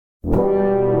So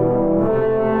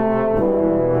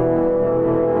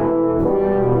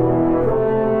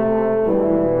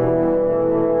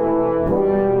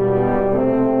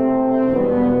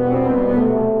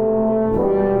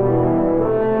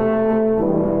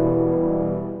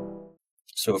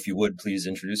if you would, please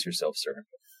introduce yourself, sir.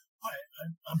 Hi,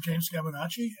 I'm James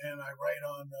Scaminaci, and I write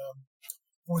on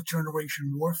fourth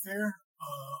generation warfare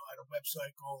at a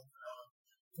website called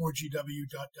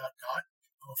 4gw.dot.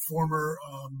 I'm a former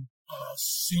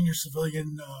senior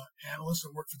civilian analyst.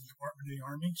 I worked for the Department of the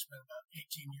Army, spent about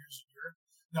 18 years a year.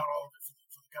 Not all of it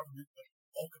for the government, but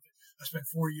bulk of it. I spent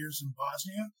 4 years in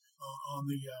Bosnia on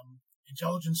the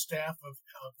intelligence staff of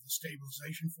the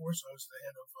stabilization force. I was the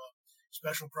head of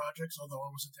special projects, although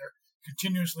I wasn't there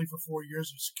continuously for 4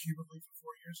 years, it was cumulatively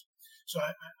for 4 years. So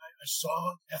I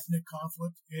saw ethnic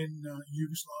conflict in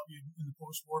Yugoslavia in the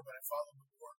post-war, but I followed the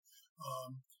war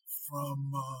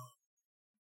from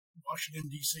Washington,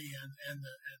 D.C. and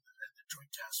the Joint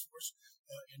Task Force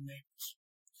in Naples.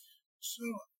 So,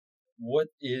 what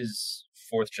is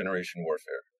fourth generation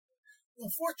warfare?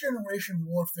 Well, fourth generation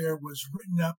warfare was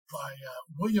written up by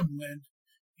William Lind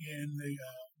in the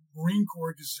Marine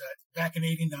Corps Gazette back in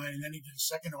 '89, and then he did a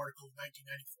second article in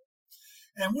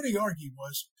 1994. And what he argued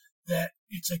was that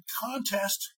it's a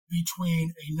contest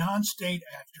between a non-state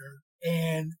actor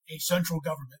and a central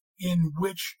government in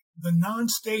which the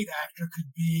non-state actor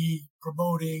could be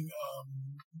promoting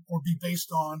or be based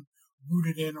on,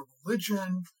 rooted in a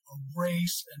religion, a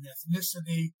race, an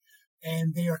ethnicity,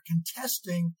 and they are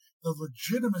contesting the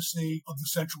legitimacy of the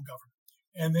central government.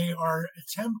 And they are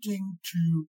attempting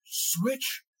to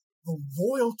switch the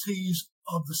loyalties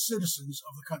of the citizens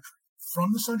of the country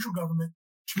from the central government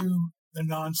to the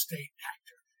non-state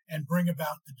actor and bring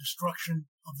about the destruction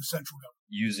of the central government.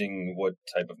 Using what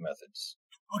type of methods?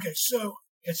 Okay, so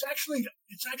it's actually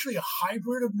a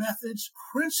hybrid of methods,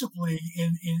 principally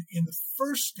in the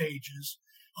first stages,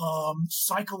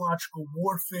 psychological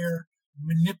warfare,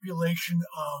 manipulation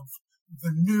of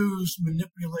the news,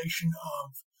 manipulation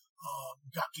of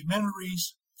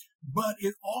documentaries, but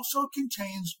it also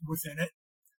contains within it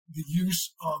the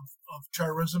use of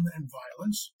terrorism and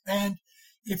violence. And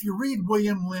if you read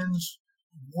William Lind's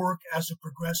work as it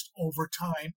progressed over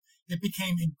time, it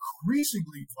became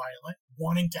increasingly violent,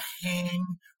 wanting to hang,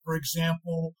 for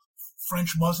example,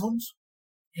 French Muslims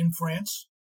in France,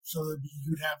 so that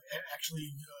you'd have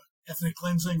actually ethnic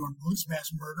cleansing or at least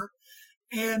mass murder.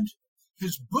 And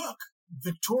his book,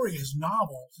 Victoria, his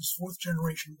novel, his fourth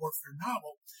generation warfare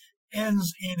novel,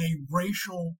 ends in a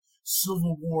racial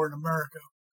civil war in America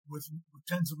with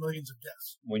tens of millions of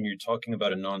deaths. When you're talking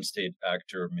about a non-state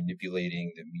actor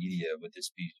manipulating the media, would this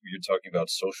be, you're talking about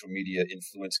social media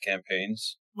influence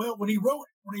campaigns? Well, when he wrote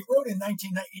in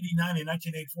 1989 and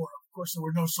 1984, of course, there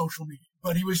were no social media,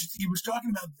 but he was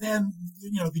talking about then,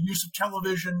 the use of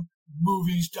television,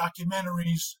 movies,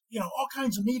 documentaries, all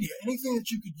kinds of media, anything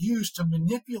that you could use to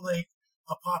manipulate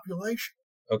a population.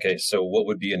 Okay, so what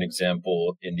would be an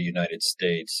example in the United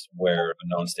States where a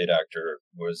non-state actor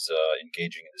was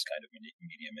engaging in this kind of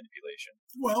media manipulation?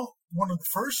 Well, one of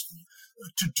the first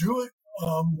to do it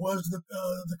was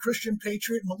the Christian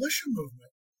Patriot Militia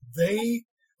movement. They,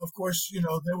 of course,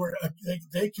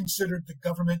 they considered the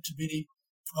government to be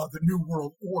the New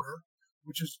World Order,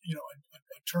 which is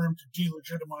a term to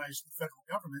delegitimize the federal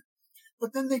government.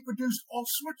 But then they produced all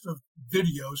sorts of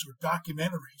videos or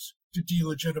documentaries to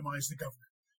delegitimize the government.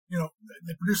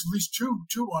 They produced at least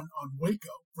two on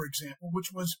Waco, for example,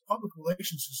 which was a public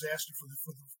relations disaster for the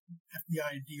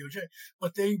FBI and DOJ.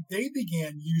 But they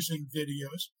began using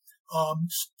videos.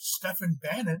 Stephen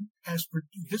Bannon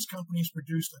his company has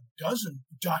produced a dozen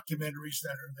documentaries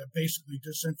that are basically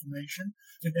disinformation.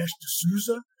 Dinesh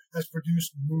D'Souza has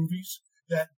produced movies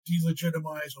that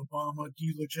delegitimize Obama,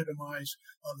 delegitimize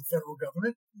the federal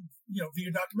government,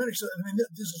 via documentaries. So,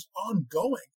 this is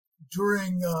ongoing.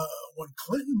 During when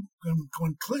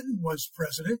Clinton was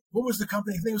president, what was the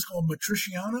company? I think it was called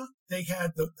Matriciana. They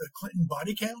had the Clinton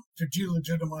body count to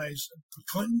delegitimize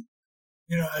Clinton,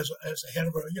 as a head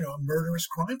of a murderous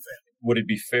crime family. Would it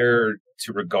be fair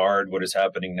to regard what is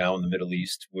happening now in the Middle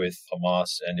East with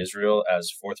Hamas and Israel as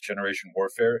fourth generation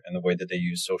warfare and the way that they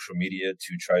use social media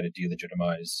to try to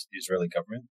delegitimize the Israeli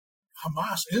government?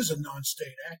 Hamas is a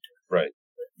non-state actor. Right.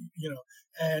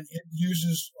 And it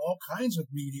uses all kinds of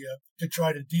media to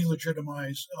try to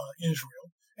delegitimize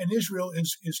Israel. And Israel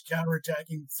is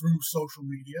counterattacking through social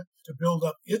media to build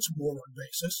up its moral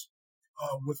basis.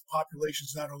 with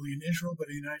populations not only in Israel, but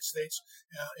in the United States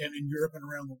and in Europe and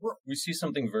around the world. We see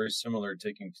something very similar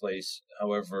taking place,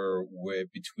 however,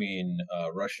 between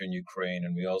Russia and Ukraine,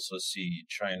 and we also see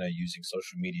China using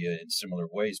social media in similar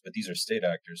ways, but these are state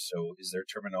actors, so is there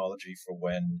terminology for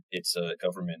when it's a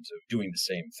government doing the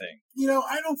same thing?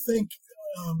 I don't think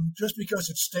just because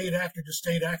it's state actor to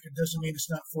state actor doesn't mean it's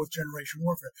not fourth generation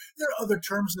warfare. There are other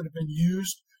terms that have been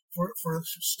used for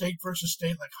state versus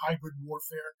state, like hybrid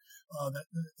warfare, that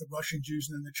the Russians use,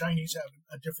 and then the Chinese have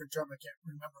a different term I can't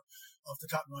remember off the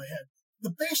top of my head.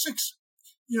 The basics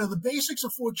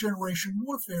of fourth generation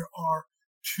warfare are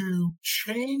to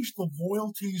change the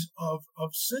loyalties of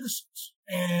citizens.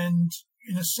 And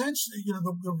in a sense,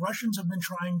 the Russians have been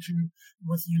trying to,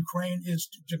 with Ukraine, is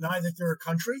to deny that they're a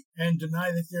country and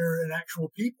deny that they're an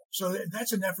actual people. So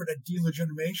that's an effort at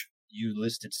delegitimation. You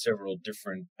listed several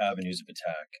different avenues of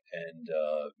attack, and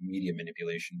media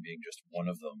manipulation being just one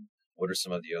of them. What are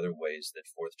some of the other ways that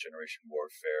fourth generation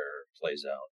warfare plays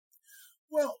out?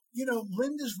 Well,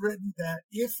 Linda's written that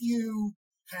if you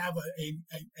have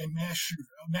a mass shooter,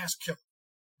 a mass killer,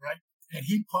 right, and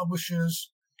he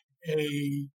publishes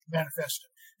a manifesto,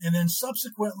 and then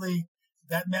subsequently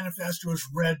that manifesto is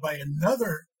read by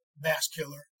another mass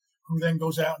killer who then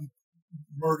goes out and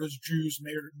murders Jews,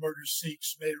 murders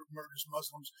Sikhs, murders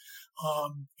Muslims,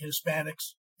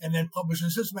 Hispanics, and then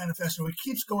publishes his manifesto. It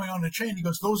keeps going on the chain. He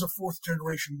goes, those are fourth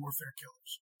generation warfare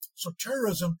killers. So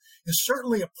terrorism is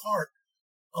certainly a part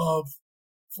of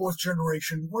fourth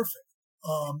generation warfare.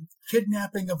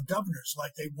 Kidnapping of governors,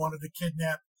 like they wanted to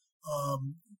kidnap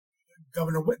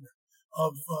Governor Whitmer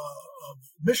of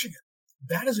Michigan.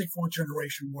 That is a fourth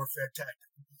generation warfare tactic.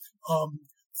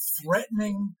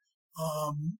 Threatening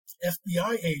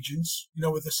FBI agents,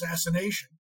 with assassination.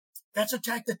 That's a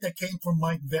tactic that came from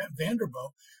Mike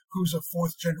Vanderbilt, who was a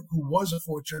fourth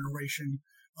generation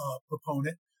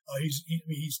proponent.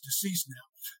 He's deceased now,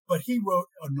 but he wrote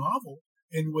a novel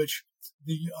in which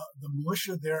the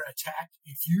militia there attacked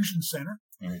a fusion center,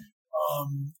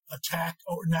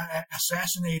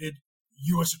 assassinated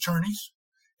U.S. attorneys,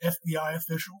 FBI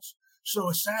officials. So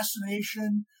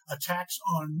assassination, attacks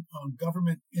on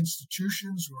government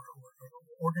institutions or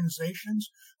organizations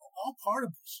are all part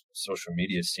of this. Social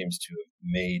media seems to have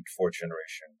made fourth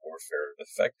generation warfare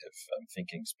effective. I'm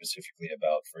thinking specifically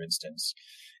about, for instance,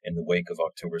 in the wake of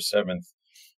October 7th,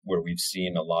 where we've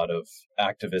seen a lot of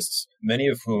activists, many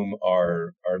of whom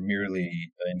are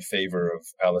merely in favor of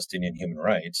Palestinian human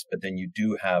rights, but then you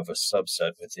do have a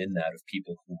subset within that of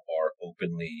people who are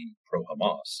openly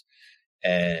pro-Hamas.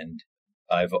 And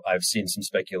I've seen some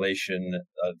speculation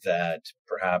that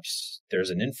perhaps there's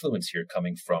an influence here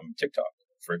coming from TikTok,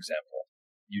 for example.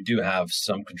 You do have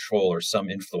some control or some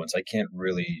influence. I can't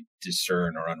really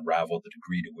discern or unravel the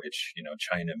degree to which,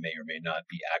 China may or may not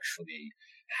be actually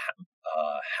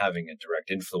having a direct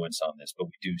influence on this, but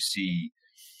we do see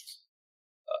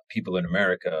people in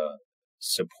America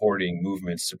supporting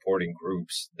movements, supporting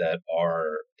groups that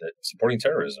supporting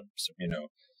terrorism. So,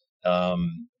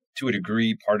 to a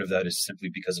degree, part of that is simply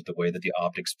because of the way that the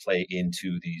optics play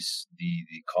into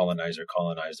the colonizer,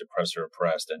 colonized, oppressor,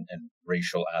 oppressed, and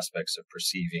racial aspects of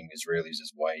perceiving Israelis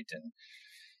as white, and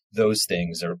those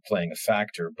things are playing a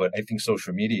factor. But I think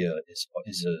social media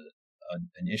is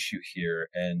an issue here,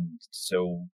 and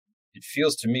so it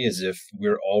feels to me as if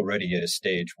we're already at a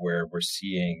stage where we're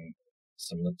seeing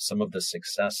some of the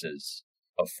successes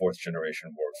of fourth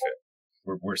generation warfare.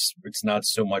 It's not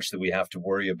so much that we have to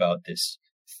worry about this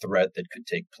threat that could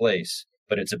take place,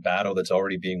 but it's a battle that's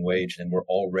already being waged, and we're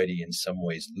already in some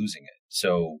ways losing it.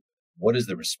 So what is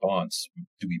the response?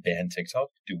 Do we ban TikTok?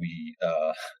 Do we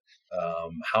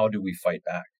how do we fight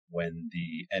back when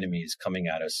the enemy is coming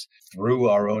at us through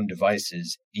our own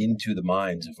devices into the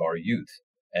minds of our youth?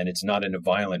 And it's not in a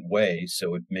violent way,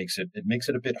 so it makes it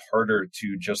a bit harder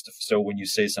to justify. So when you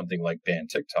say something like ban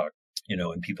TikTok,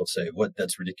 and people say, "What?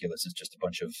 That's ridiculous. It's just a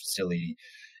bunch of silly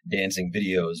dancing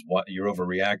videos. What? You're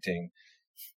overreacting."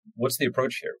 What's the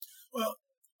approach here? Well,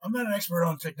 I'm not an expert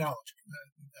on technology.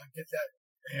 I get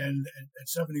that. And at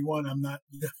 71, I'm not.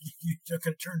 You're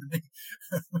going to turn to me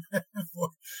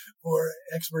for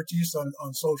expertise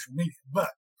on social media. But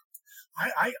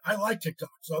I like TikTok.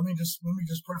 So let me just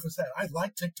preface that. I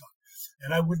like TikTok,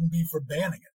 and I wouldn't be for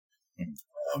banning it.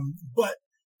 Mm-hmm. But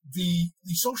the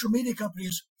social media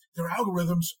companies, their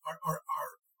algorithms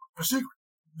are secret.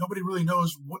 Nobody really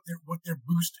knows what they're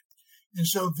boosting, and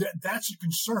so that's a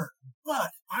concern.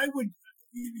 But I would,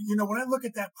 when I look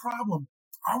at that problem,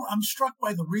 I'm struck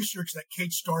by the research that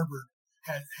Kate Starbird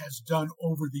has done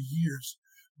over the years,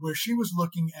 where she was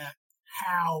looking at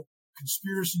how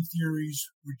conspiracy theories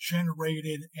were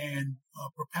generated and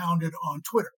propounded on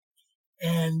Twitter.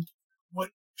 And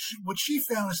what she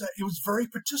found is that it was very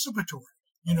participatory.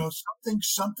 You know,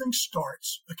 something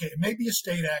starts. Okay, it may be a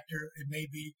state actor, it may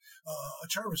be a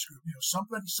terrorist group. You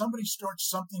know, somebody starts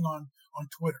something on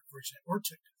Twitter, for example, or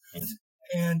TikTok,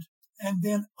 and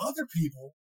then other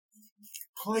people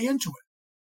play into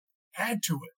it, add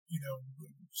to it. You know,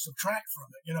 subtract from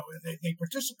it. You know, they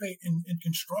participate in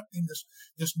constructing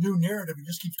this new narrative. It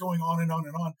just keeps going on and on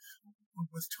and on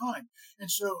with time.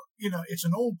 And so, you know, it's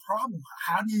an old problem.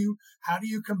 How do you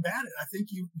combat it? I think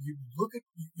you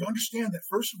understand that,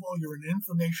 first of all, you're in an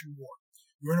information war.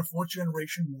 You're in a fourth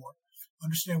generation war.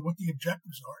 Understand what the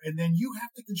objectives are. And then you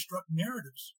have to construct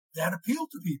narratives that appeal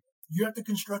to people. You have to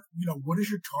construct, you know, what is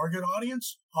your target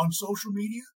audience on social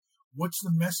media? What's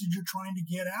the message you're trying to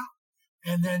get out?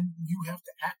 And then you have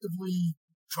to actively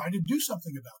try to do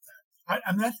something about that.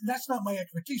 That's not my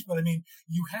expertise, but I mean,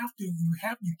 you have to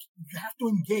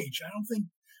engage. I don't think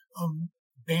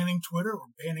banning Twitter or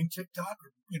banning TikTok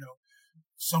or, you know,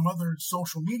 some other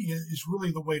social media is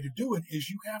really the way to do it. Is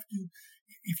you have to,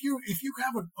 if you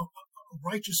have a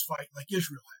righteous fight like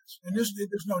Israel has, and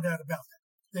there's no doubt about that,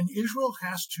 then Israel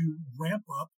has to ramp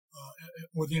up,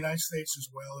 or the United States as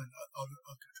well, and other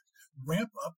countries,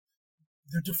 ramp up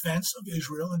their defense of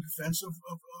Israel and defense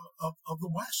of the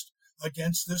West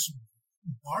against this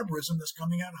barbarism that's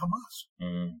coming out of Hamas.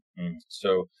 Mm-hmm.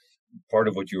 So part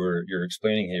of what you're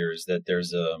explaining here is that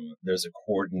there's a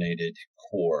coordinated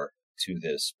core to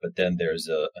this, but then there's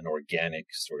an organic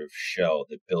sort of shell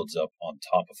that builds up on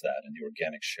top of that, and the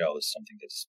organic shell is something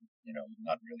that's, you know,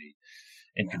 not really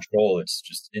in control. It's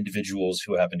just individuals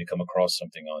who happen to come across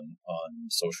something on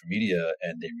social media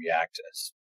and they react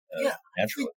as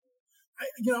naturally.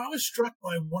 I was struck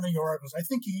by one of your articles. I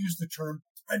think you used the term.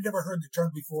 I'd never heard the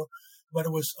term before, but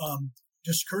it was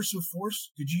discursive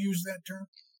force. Did you use that term?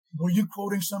 Were you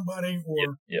quoting somebody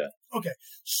or? Yeah. Okay.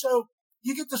 So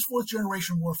you get this fourth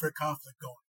generation warfare conflict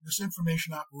going, this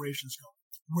information operations going,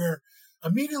 where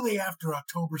immediately after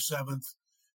October 7th,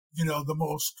 you know, the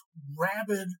most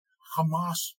rabid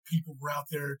Hamas people were out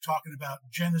there talking about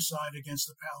genocide against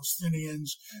the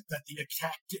Palestinians, that the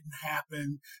attack didn't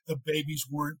happen, the babies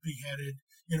weren't beheaded,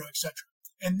 you know, etc.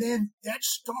 And then that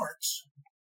starts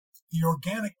the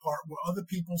organic part where other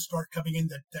people start coming in,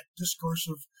 that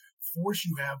discursive force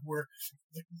you have, where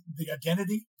the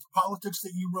identity politics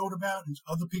that you wrote about and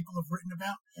other people have written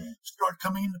about start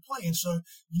coming into play. And so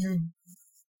you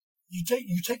take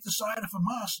the side of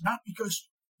Hamas, not because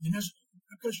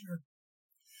you're,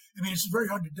 I mean, it's very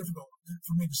difficult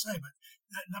for me to say, but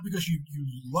not because you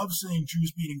love seeing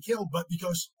Jews being killed, but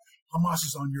because Hamas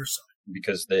is on your side.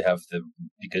 Because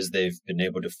they've been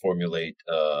able to formulate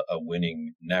a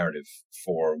winning narrative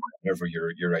for whatever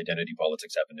your identity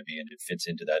politics happen to be, and it fits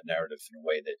into that narrative in a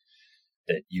way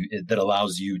that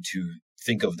allows you to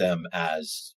think of them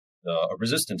as a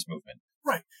resistance movement.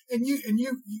 Right, and you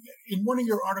in one of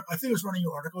your articles, I think it was one of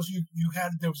your articles,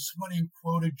 there was somebody who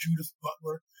quoted Judith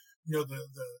Butler, you know, the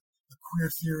queer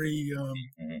theory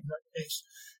case,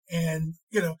 and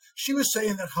you know, she was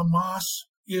saying that Hamas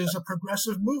is a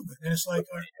progressive movement, and it's like,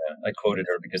 I quoted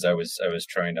her because I was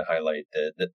trying to highlight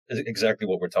that exactly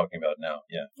what we're talking about now.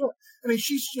 Yeah. I mean,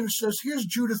 she says, here's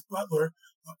Judith Butler,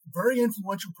 a very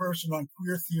influential person on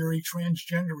queer theory,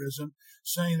 transgenderism,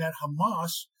 saying that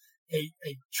Hamas,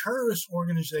 a terrorist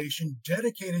organization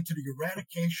dedicated to the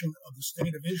eradication of the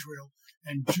state of Israel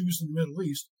and Jews in the Middle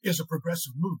East, is a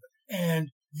progressive movement.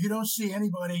 And you don't see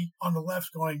anybody on the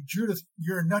left going, Judith,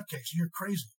 you're a nutcase, you're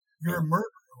crazy, you're a murderer.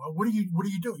 What are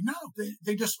you doing? No,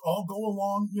 they just all go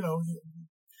along, you know,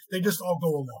 they just all go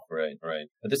along. Right.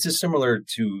 But this is similar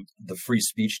to the free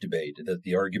speech debate,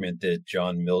 the argument that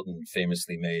John Milton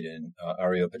famously made in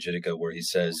Areopagitica, where he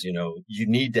says, you know, you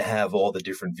need to have all the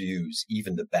different views,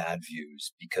 even the bad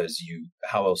views, because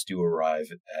how else do you arrive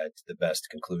at the best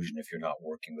conclusion if you're not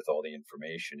working with all the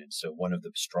information? And so one of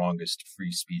the strongest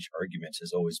free speech arguments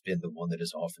has always been the one that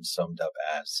is often summed up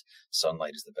as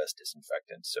sunlight is the best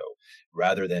disinfectant. So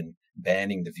rather than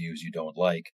banning the views you don't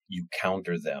like, you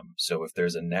counter them. So if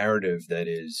there's a narrative that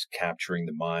is capturing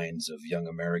the minds of young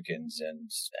Americans and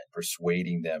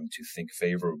persuading them to think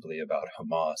favorably about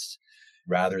Hamas,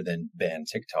 rather than ban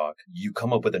TikTok, you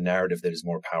come up with a narrative that is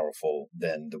more powerful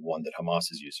than the one that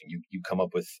Hamas is using. You come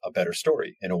up with a better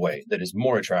story in a way that is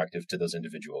more attractive to those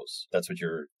individuals. That's what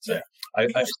you're saying.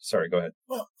 Yeah. Sorry, go ahead.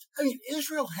 Well, I mean,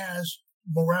 Israel has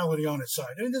morality on its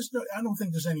side. I mean, I don't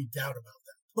think there's any doubt about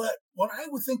that. But what I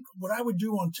would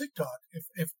do on TikTok,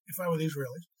 if I were the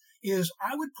Israelis, is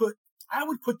I I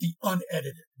would put the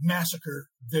unedited massacre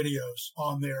videos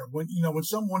on there. When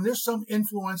there's some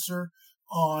influencer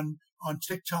on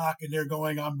TikTok and they're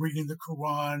going, I'm reading the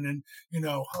Quran and,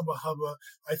 hubba hubba.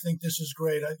 I think this is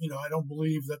great. I don't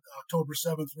believe that October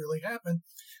 7th really happened.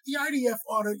 The IDF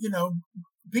ought to,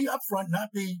 be upfront, not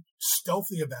be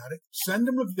stealthy about it. Send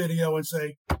them a video and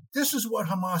say, this is what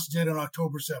Hamas did on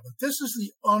October 7th. This is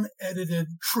the unedited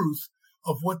truth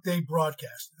of what they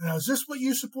broadcast. Now, is this what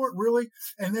you support, really?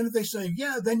 And then if they say,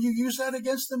 yeah, then you use that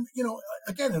against them,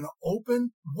 again, in an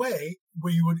open way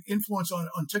where you would influence on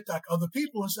TikTok other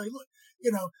people and say, look,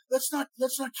 let's not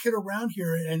kid around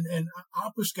here and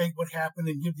obfuscate what happened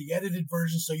and give the edited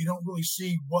version so you don't really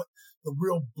see what the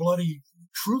real bloody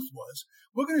truth was.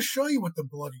 We're going to show you what the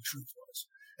bloody truth was.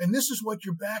 And this is what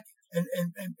you're back. And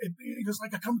it was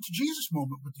like a come to Jesus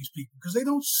moment with these people because they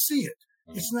don't see it.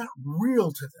 It's not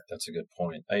real to them. That's a good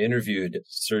point. I interviewed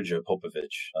Sergej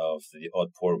Popovich of the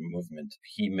Odpor movement.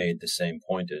 He made the same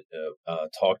point.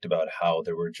 Talked about how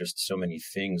there were just so many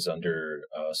things under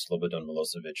Slobodan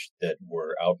Milosevic that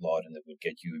were outlawed and that would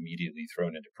get you immediately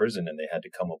thrown into prison, and they had to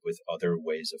come up with other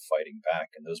ways of fighting back,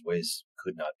 and those ways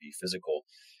could not be physical.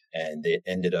 And they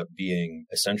ended up being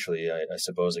essentially, I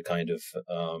suppose, a kind of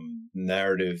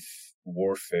narrative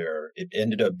warfare. It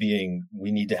ended up being,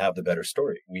 we need to have the better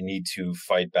story. We need to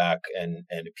fight back and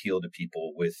appeal to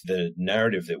people with the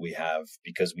narrative that we have,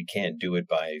 because we can't do it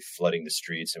by flooding the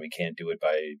streets and we can't do it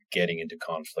by getting into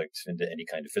conflict, into any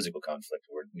kind of physical conflict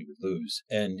where we would lose.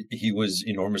 And he was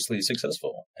enormously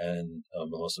successful. And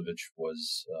Milosevic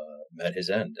met his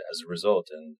end as a result.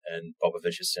 And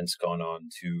Popovich has since gone on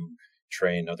to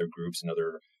train other groups in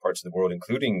other parts of the world,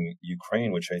 including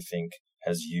Ukraine, which I think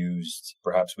has used,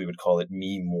 perhaps we would call it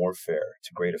meme warfare,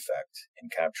 to great effect in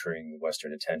capturing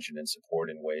Western attention and support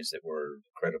in ways that were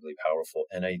incredibly powerful.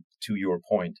 And to your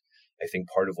point, I think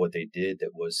part of what they did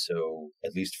that was so,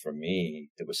 at least for me,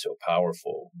 that was so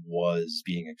powerful was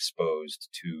being exposed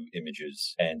to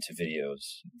images and to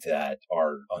videos that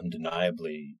are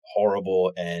undeniably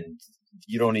horrible, and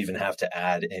you don't even have to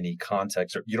add any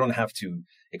context, or you don't have to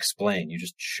explain. You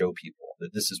just show people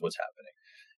that this is what's happening.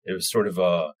 There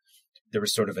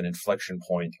was sort of an inflection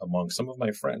point among some of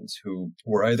my friends who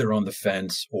were either on the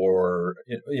fence or,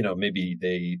 maybe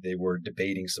they were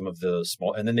debating some of the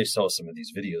small, and then they saw some of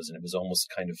these videos, and it was almost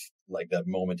kind of like that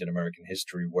moment in American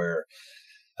history where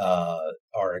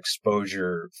our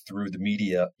exposure through the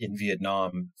media in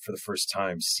Vietnam for the first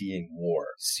time, seeing war,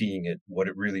 seeing it, what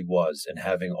it really was, and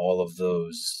having all of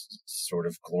those sort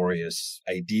of glorious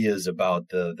ideas about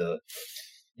those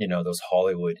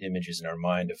Hollywood images in our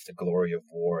mind of the glory of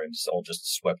war, and it's all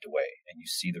just swept away. And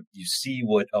you see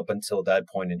what up until that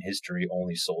point in history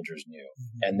only soldiers knew.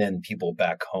 Mm-hmm. And then people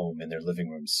back home in their living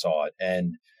rooms saw it.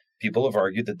 And people have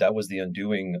argued that that was the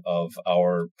undoing of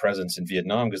our presence in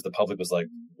Vietnam, because the public was like,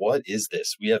 what is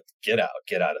this? We have to get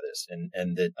out of this.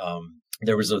 And that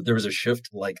there was a shift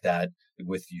like that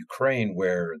with Ukraine,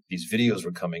 where these videos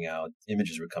were coming out,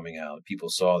 images were coming out, people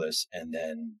saw this, and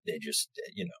then they just,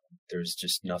 there's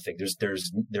just nothing.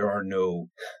 There are no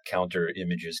counter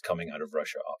images coming out of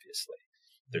Russia, obviously.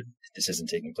 This isn't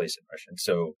taking place in Russia. And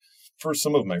so for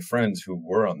some of my friends who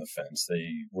were on the fence, they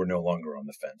were no longer on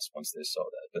the fence once they saw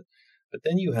that. But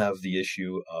then you have the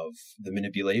issue of the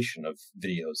manipulation of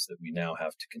videos that we now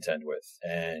have to contend with,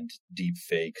 and deep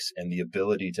fakes, and the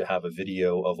ability to have a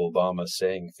video of Obama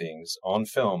saying things on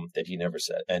film that he never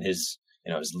said. And his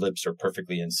lips are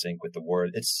perfectly in sync with the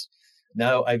word.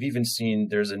 Now I've even seen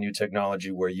there's a new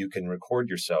technology where you can record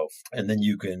yourself, and then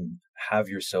you can have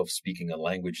yourself speaking a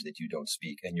language that you don't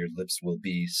speak, and your lips will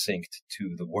be synced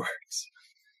to the words.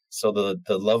 So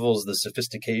the levels, the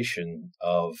sophistication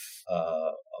of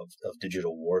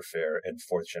digital warfare and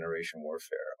fourth generation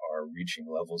warfare are reaching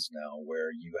levels now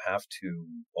where you have to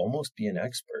almost be an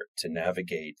expert to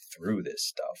navigate through this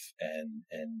stuff.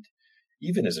 And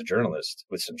even as a journalist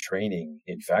with some training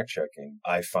in fact checking,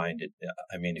 I find it,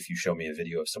 if you show me a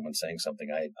video of someone saying something,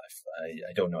 I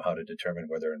don't know how to determine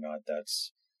whether or not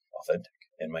that's authentic.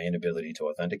 And my inability to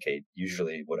authenticate,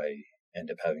 usually what I end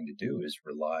up having to do is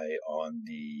rely on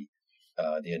the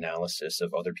analysis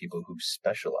of other people who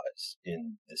specialize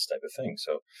in this type of thing.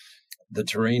 So the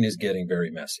terrain is getting very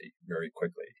messy very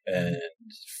quickly. And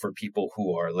for people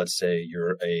who are, let's say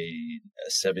you're a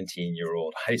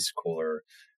 17-year-old high schooler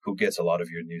who gets a lot of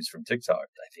your news from TikTok,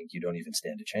 I think you don't even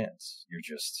stand a chance.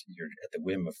 You're at the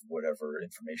whim of whatever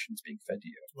information is being fed to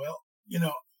you. Well,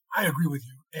 I agree with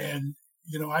you. And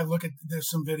I look at, there's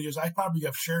some videos, I probably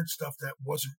have shared stuff that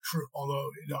wasn't true, although,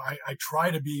 I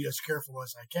try to be as careful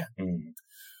as I can. Mm.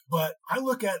 But I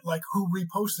look at like who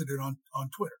reposted it on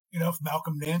Twitter. If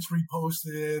Malcolm Nance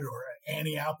reposted it or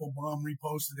Annie Applebaum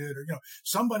reposted it or,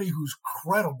 somebody who's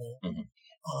credible. Mm-hmm.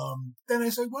 Then I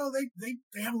say, well,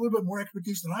 they have a little bit more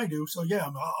expertise than I do. So yeah,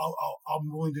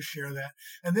 I'm willing to share that.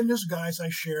 And then there's guys I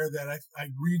share that I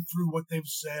read through what they've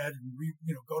said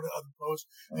and go to other posts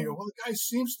and I go, well, the guy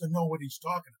seems to know what he's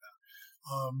talking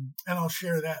about. And I'll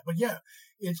share that. But yeah,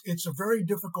 it's a very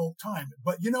difficult time.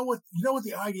 But you know what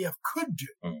the IDF could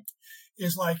do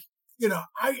is like,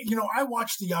 I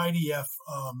watch the IDF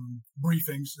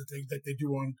briefings that they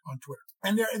do on Twitter,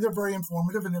 and they're very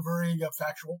informative and they're very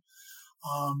factual.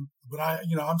 But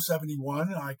I'm 71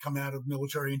 and I come out of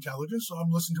military intelligence, so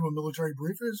I'm listening to a military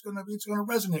briefer. It's going to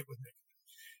resonate with me.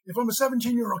 If I'm a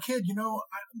 17-year-old kid,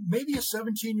 maybe a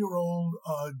 17-year-old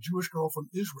Jewish girl from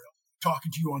Israel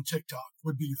talking to you on TikTok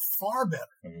would be far better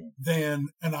than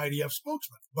an IDF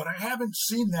spokesman. But I haven't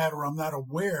seen that, or I'm not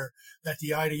aware that the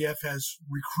IDF has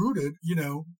recruited,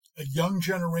 a young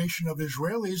generation of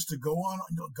Israelis to go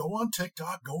on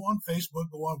TikTok, go on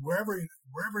Facebook, go on wherever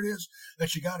it is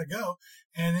that you got to go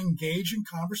and engage in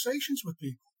conversations with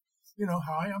people.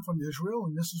 Hi, I'm from Israel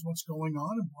and this is what's going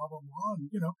on and blah, blah, blah. And,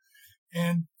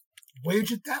 and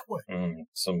wage it that way.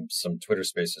 Some Twitter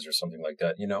spaces or something like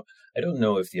that. I don't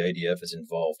know if the IDF is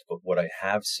involved, but what I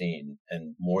have seen,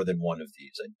 and more than one of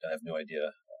these, I have no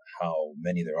idea how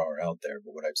many there are out there,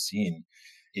 but what I've seen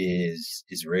is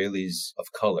Israelis of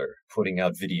color putting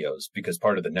out videos, because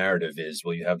part of the narrative is,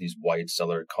 well, you have these white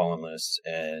settler colonists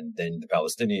and then the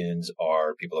Palestinians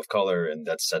are people of color, and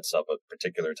that sets up a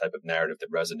particular type of narrative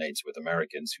that resonates with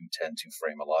Americans who tend to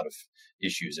frame a lot of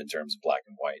issues in terms of black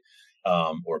and white,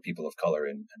 or people of color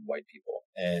and white people.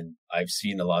 And I've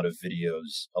seen a lot of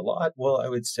videos, I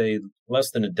would say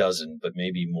less than a dozen, but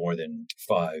maybe more than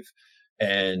 5.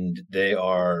 And they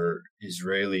are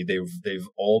Israeli. They've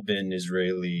all been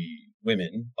Israeli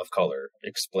women of color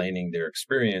explaining their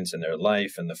experience and their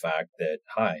life and the fact that,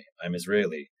 hi, I'm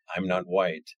Israeli. I'm not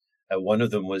white. One of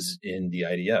them was in the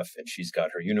IDF and she's got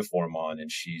her uniform on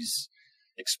and she's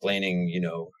explaining,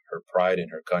 her pride in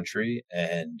her country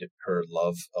and her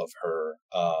love of her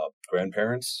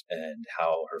grandparents and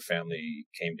how her family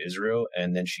came to Israel.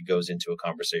 And then she goes into a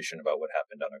conversation about what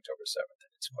happened on October 7th.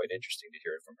 And it's quite interesting to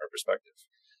hear it from her perspective.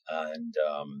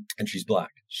 And she's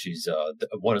black. She's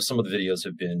some of the videos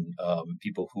have been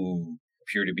people who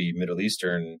appear to be Middle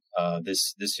Eastern.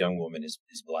 This young woman is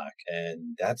black.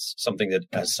 And that's something that,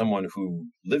 as someone who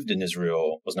lived in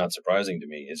Israel, was not surprising to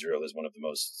me. Israel is one of the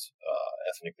most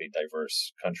ethnically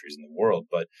diverse countries in the world,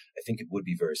 but I think it would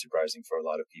be very surprising for a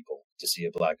lot of people to see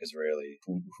a black Israeli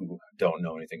who don't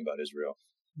know anything about Israel.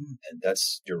 And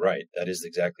you're right. That is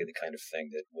exactly the kind of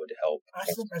thing that would help. I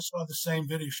think I saw the same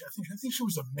video. I think she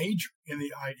was a major in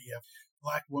the IDF,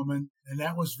 black woman, and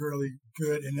that was really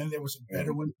good. And then there was a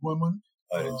Bedouin woman.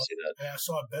 I didn't see that. I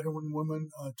saw a Bedouin woman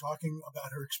talking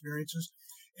about her experiences.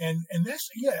 And that's,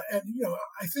 and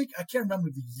I can't remember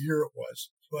the year it was,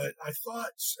 but I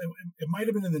thought it might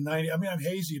have been in the 90s. I mean, I'm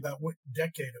hazy about what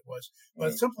decade it was,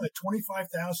 but something like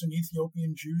 25,000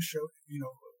 Ethiopian Jews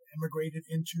emigrated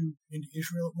into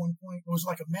Israel at one point. It was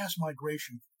like a mass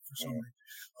migration for some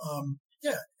reason.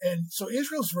 And so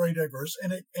Israel's very diverse,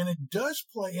 and it does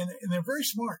play in, and they're very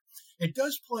smart. It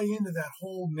does play into that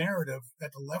whole narrative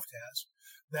that the left has,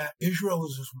 that Israel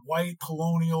is this white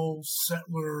colonial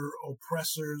settler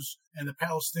oppressors and the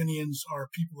Palestinians are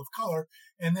people of color.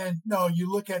 And then, no, you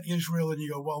look at Israel and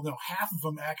you go, well, no, half of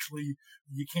them actually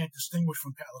you can't distinguish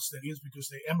from Palestinians because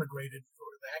they emigrated, or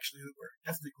they actually were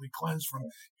ethnically cleansed from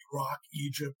Iraq,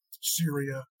 Egypt,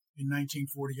 Syria in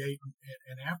 1948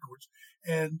 and afterwards.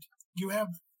 And you have,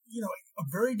 a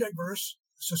very diverse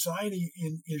society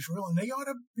in Israel, and they ought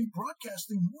to be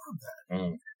broadcasting more of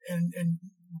that and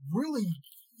really,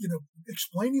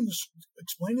 explaining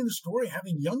the story,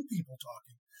 having young people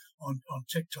talking on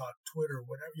TikTok, Twitter,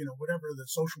 whatever the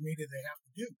social media they have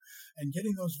to do, and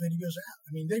getting those videos out.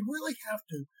 I mean, they really have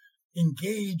to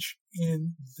engage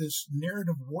in this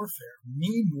narrative warfare,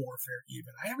 meme warfare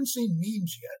even. I haven't seen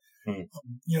memes yet.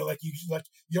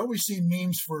 You always see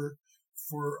memes for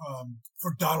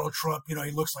Donald Trump. He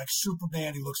looks like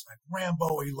Superman, he looks like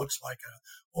Rambo, he looks like a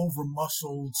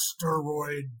over-muscled,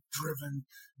 steroid-driven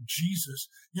Jesus.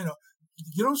 You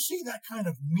don't see that kind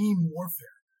of meme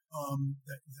warfare from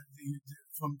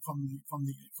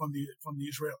the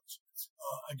Israelis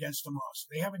against Hamas.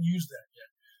 They haven't used that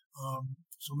yet.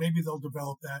 So maybe they'll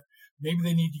develop that. Maybe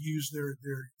they need to use their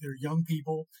young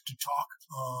people to talk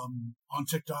on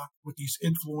TikTok with these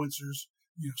influencers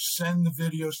send the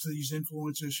videos to these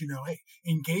influencers, hey,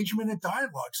 engagement and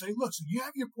dialogue. Say, look, so you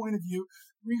have your point of view.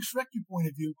 We respect your point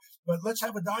of view, but let's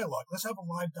have a dialogue. Let's have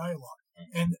a live dialogue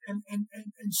and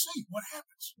see what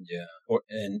happens. Yeah.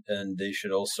 And they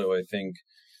should also, I think,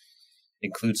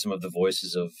 include some of the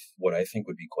voices of what I think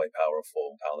would be quite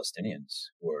powerful Palestinians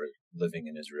who are living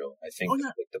in Israel. I think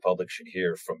the public should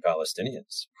hear from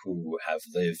Palestinians who have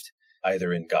lived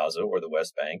either in Gaza or the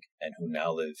West Bank and who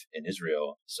now live in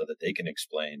Israel so that they can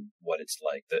explain what it's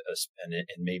like. And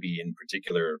maybe in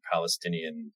particular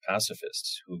Palestinian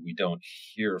pacifists who we don't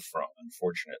hear from,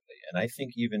 unfortunately. And I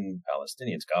think even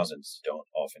Palestinians, Gazans, don't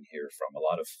often hear from.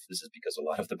 This is because a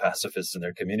lot of the pacifists in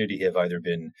their community have either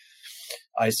been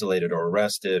isolated or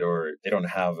arrested, or they don't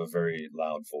have a very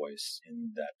loud voice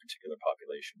in that particular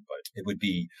population. But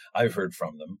I've heard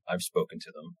from them, I've spoken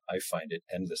to them. I find it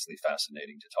endlessly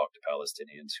fascinating to talk to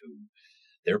Palestinians who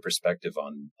their perspective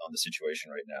on the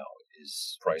situation right now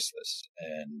is priceless.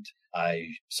 And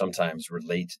I sometimes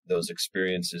relate those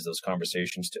experiences, those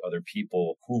conversations to other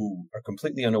people who are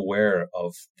completely unaware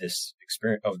of this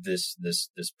experience, of this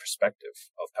perspective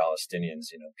of Palestinians.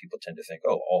 People tend to think,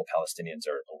 oh, all Palestinians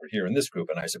are over here in this group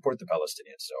and I support the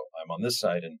Palestinians, so I'm on this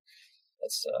side. And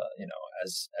that's,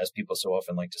 as people so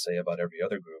often like to say about every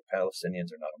other group, Palestinians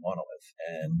are not a monolith.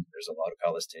 And there's a lot of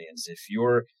Palestinians.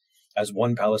 As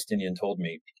one Palestinian told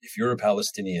me, if you're a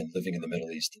Palestinian living in the Middle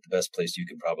East, the best place you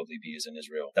can probably be is in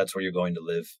Israel. That's where you're going to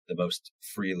live the most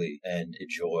freely and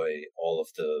enjoy all of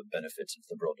the benefits of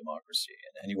liberal democracy.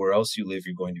 And anywhere else you live,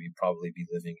 you're going to probably be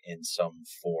living in some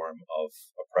form of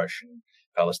oppression.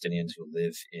 Palestinians who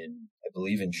live I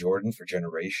believe in Jordan for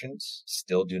generations,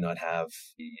 still do not have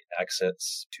the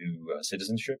access to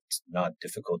citizenship. It's not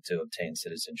difficult to obtain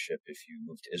citizenship if you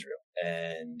move to Israel.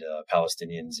 And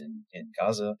Palestinians in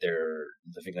Gaza, they're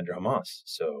living under Hamas.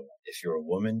 So if you're a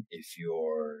woman, if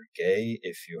you're gay,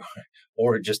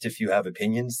 or just if you have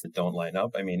opinions that don't line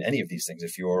up, any of these things,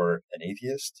 if you're an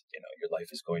atheist, your life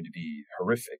is going to be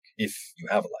horrific if you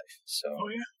have a life.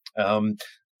 So,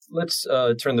 let's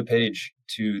turn the page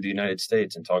to the United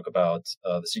States and talk about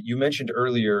you mentioned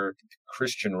earlier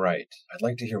Christian right. I'd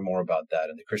like to hear more about that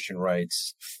and the Christian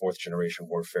right's fourth generation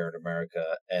warfare in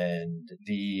America and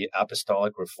the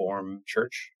Apostolic Reform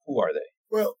Church. Who are they?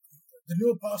 Well, the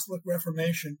New Apostolic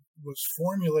Reformation was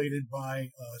formulated by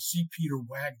C. Peter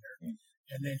Wagner,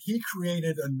 and then he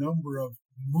created a number of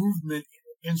movement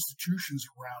institutions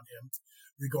around him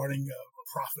regarding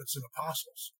prophets and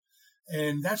apostles.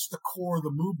 And that's the core of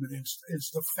the movement.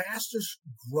 It's the fastest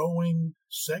growing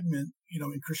segment,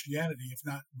 in Christianity, if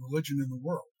not religion in the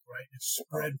world, right? It's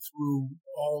spread through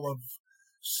all of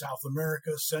South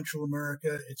America, Central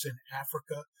America. It's in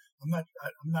Africa. I'm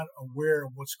not aware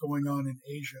of what's going on in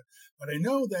Asia, but I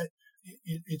know that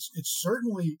it's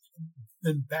certainly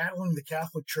been battling the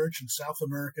Catholic Church in South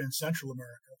America and Central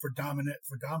America for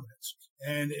dominance.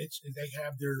 And they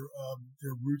have their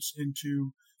roots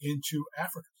into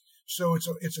Africa. So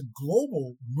it's a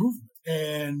global movement,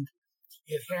 and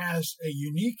it has a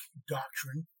unique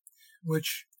doctrine,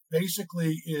 which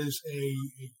basically is a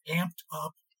amped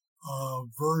up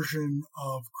version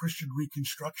of Christian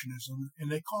Reconstructionism, and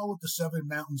they call it the Seven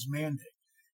Mountains Mandate.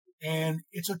 And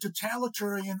it's a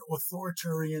totalitarian,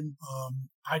 authoritarian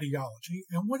ideology.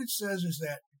 And what it says is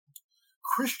that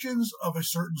Christians of a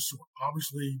certain sort,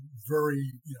 obviously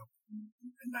very,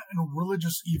 not in a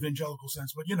religious evangelical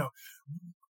sense, but,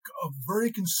 a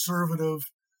very conservative,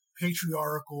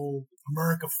 patriarchal,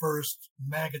 America First,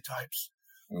 MAGA types,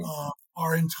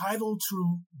 are entitled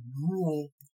to rule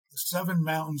the seven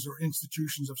mountains or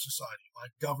institutions of society,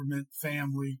 like government,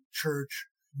 family, church,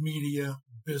 media,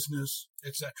 business,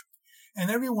 etc.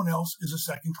 And everyone else is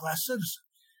a second-class citizen.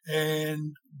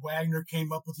 And Wagner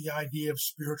came up with the idea of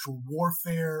spiritual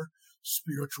warfare,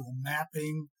 spiritual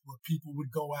mapping, where people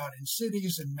would go out in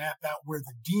cities and map out where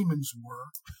the demons were,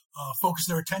 focus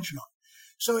their attention on.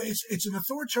 So it's an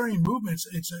authoritarian movement.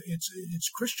 It's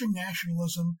Christian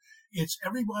nationalism. It's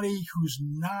everybody who's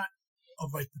not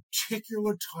of a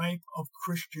particular type of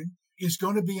Christian is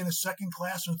going to be in a second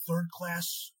class or third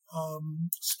class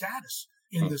status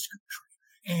in this country.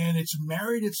 And it's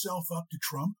married itself up to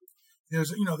Trump.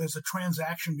 There's a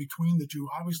transaction between the two.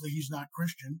 Obviously, he's not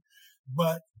Christian,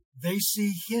 but they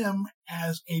see him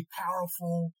as a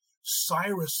powerful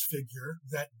Cyrus figure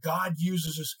that God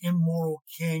uses as immoral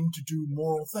king to do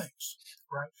moral things,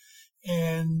 right?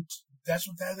 And that's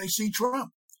what they see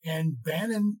Trump. And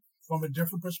Bannon, from a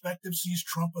different perspective, sees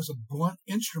Trump as a blunt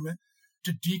instrument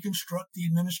to deconstruct the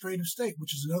administrative state,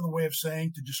 which is another way of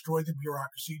saying to destroy the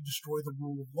bureaucracy, destroy the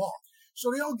rule of law.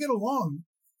 So they all get along.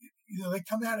 They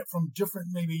come at it from different,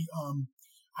 maybe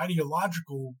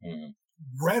ideological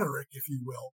rhetoric, if you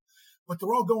will, but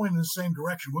they're all going in the same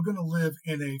direction. We're going to live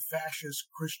in a fascist,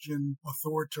 Christian,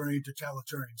 authoritarian,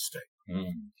 totalitarian state.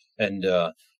 Mm. And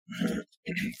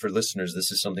for listeners,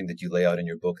 this is something that you lay out in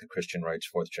your book, The Christian Right's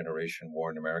Fourth Generation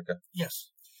War in America.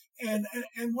 Yes. And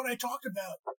what I talked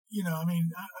about, I'm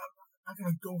not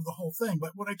going to go over the whole thing,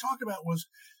 but what I talked about was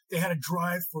they had a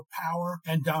drive for power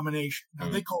and domination. Now,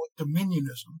 they call it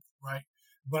dominionism, right?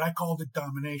 But I called it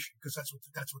domination because that's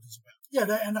what it's about. Yeah,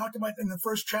 and the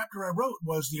first chapter I wrote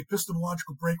was the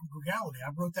epistemological break with reality.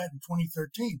 I wrote that in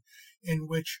 2013, in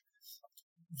which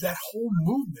that whole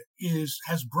movement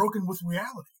has broken with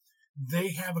reality.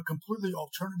 They have a completely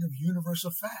alternative universe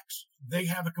of facts. They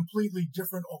have a completely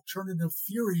different alternative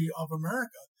theory of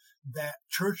America, that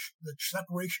the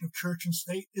separation of church and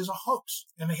state is a hoax.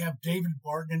 And they have David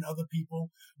Barton and other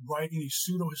people these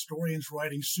pseudo-historians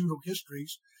writing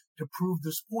pseudo-histories to prove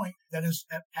this point that is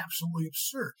absolutely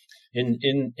absurd. In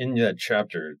that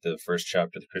chapter, the first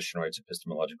chapter, The Christian Right's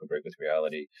Epistemological Break with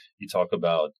Reality, you talk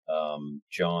about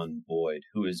John Boyd.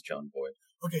 Who is John Boyd?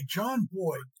 Okay, John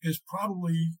Boyd was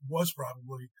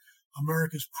probably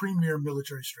America's premier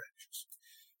military strategist.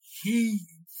 He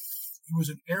was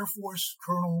an Air Force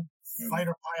colonel,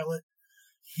 fighter pilot.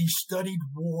 He studied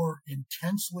war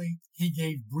intensely. He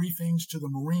gave briefings to the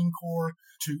Marine Corps,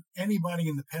 to anybody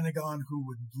in the Pentagon who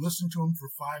would listen to him for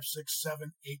 5, 6,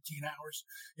 7, 18 hours.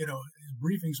 His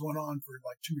briefings went on for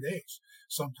like 2 days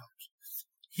sometimes.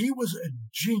 He was a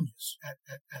genius at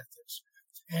this.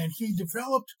 And he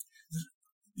developed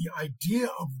the idea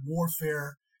of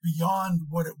warfare beyond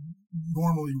what it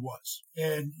normally was.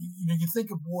 And, you think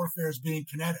of warfare as being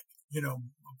kinetic,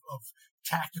 of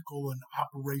tactical and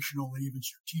operational and even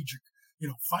strategic,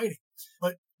 fighting.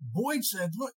 But Boyd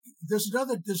said, look, there's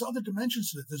other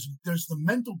dimensions to it. There's the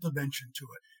mental dimension to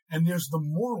it, and there's the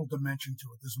moral dimension to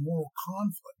it. There's moral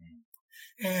conflict.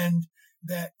 And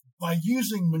that by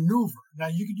using maneuver, now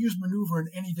you could use maneuver in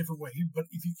any different way, but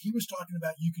he was talking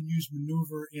about you can use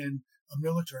maneuver in a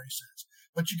military sense,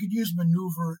 but you could use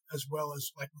maneuver as well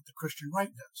as like what the Christian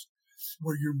right does,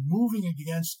 where you're moving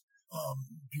against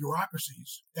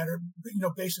bureaucracies that are,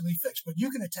 basically fixed. But you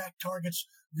can attack targets,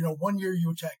 one year you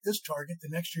attack this target, the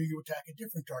next year you attack a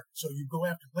different target. So you go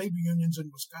after labor unions in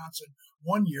Wisconsin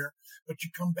one year, but you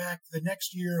come back the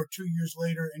next year or 2 years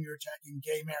later and you're attacking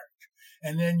gay marriage.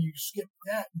 And then you skip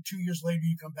that, and 2 years later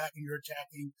you come back and you're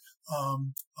attacking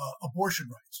abortion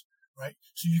rights, right?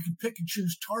 So you can pick and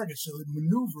choose targets. So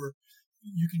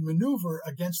you can maneuver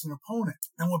against an opponent.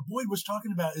 And what Boyd was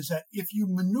talking about is that if you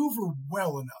maneuver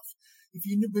well enough, if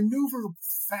you maneuver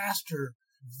faster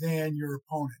than your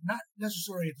opponent, not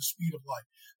necessarily at the speed of light,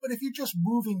 but if you're just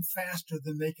moving faster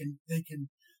than they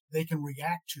can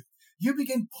react to, you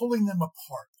begin pulling them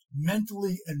apart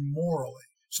mentally and morally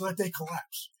so that they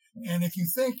collapse. And if you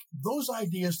think those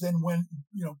ideas then when,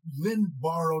 Lynn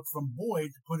borrowed from Boyd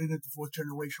to put it into fourth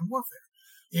generation warfare.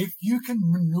 If you can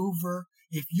maneuver,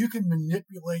 if you can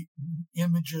manipulate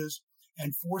images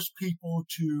and force people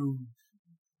to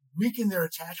weaken their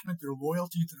attachment, their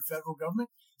loyalty to the federal government,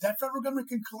 that federal government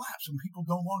can collapse and people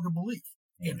no longer believe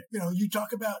in it. You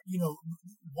talk about,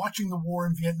 watching the war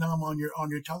in Vietnam on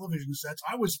your television sets.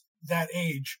 I was that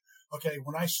age, okay,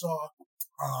 when I saw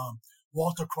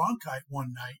Walter Cronkite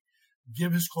one night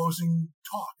give his closing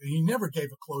talk. And he never gave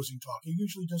a closing talk. He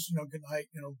usually just, good night,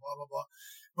 blah, blah, blah.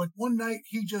 But one night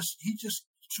he just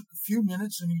took a few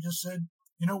minutes and he just said,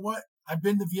 you know what? I've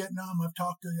been to Vietnam. I've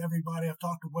talked to everybody. I've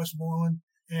talked to Westmoreland,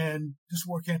 and this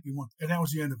war can't be won. And that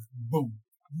was the end of it. Boom.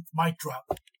 Mic drop.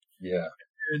 Yeah.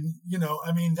 And,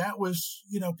 that was,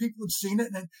 people had seen it.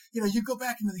 And then, you go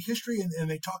back into the history and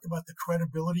they talk about the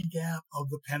credibility gap of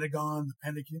the Pentagon,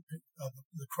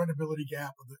 the credibility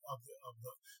gap of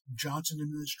the Johnson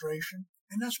administration.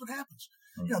 And that's what happens.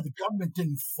 Mm-hmm. The government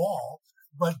didn't fall,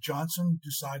 but Johnson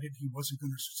decided he wasn't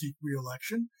going to seek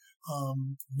re-election.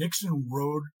 Nixon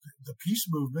rode the peace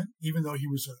movement, even though he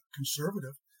was a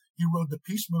conservative. He rode the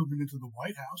peace movement into the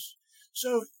White House.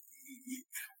 So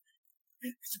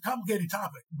it's a complicated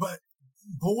topic, but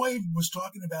Boyd was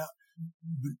talking about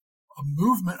a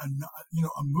movement,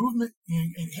 a movement.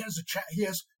 And he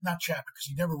has not chapter because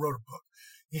he never wrote a book.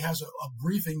 He has a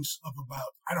briefings of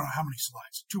about, I don't know how many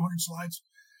slides, 200 slides.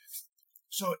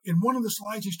 So in one of the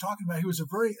slides he's talking about, he was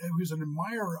an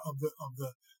admirer of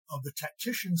the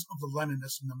tacticians of the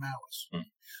Leninists and the Maoists,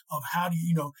 of how do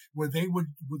where they would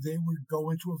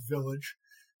go into a village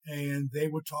and they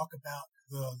would talk about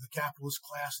the capitalist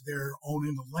class there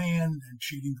owning the land and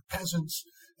cheating the peasants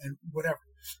and whatever.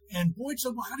 And Boyd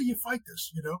said, well, how do you fight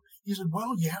this? He said,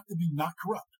 well, you have to be not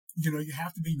corrupt. You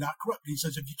have to be not corrupt. He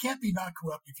says, if you can't be not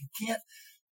corrupt, if you can't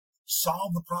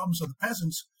solve the problems of the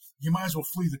peasants, you might as well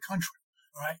flee the country.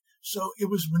 All right. So it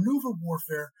was maneuver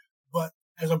warfare, but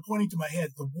as I'm pointing to my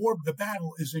head, the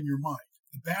battle is in your mind.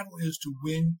 The battle is to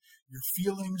win your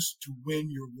feelings, to win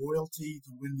your loyalty,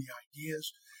 to win the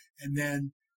ideas. And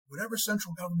then whatever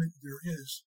central government there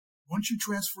is, once you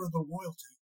transfer the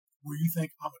loyalty, where you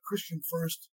think I'm a Christian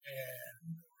first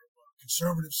and a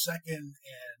conservative second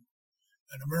and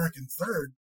an American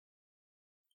third,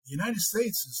 the United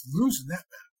States is losing that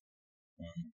battle.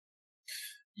 Mm-hmm.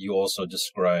 You also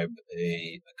describe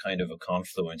a kind of a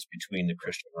confluence between the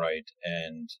Christian right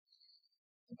and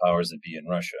the powers that be in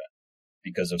Russia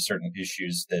because of certain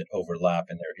issues that overlap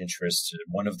in their interests.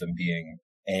 One of them being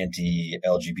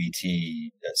anti-LGBT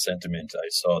sentiment. I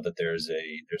saw that there's a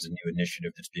new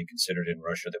initiative that's being considered in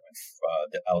Russia that went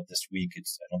out this week. I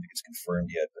don't think it's confirmed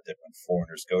yet, but that when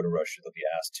foreigners go to Russia, they'll be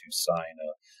asked to sign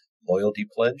a loyalty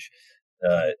pledge,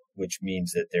 which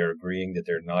means that they're agreeing that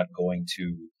they're not going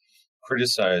to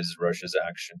criticize Russia's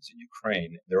actions in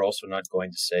Ukraine. They're also not going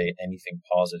to say anything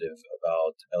positive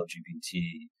about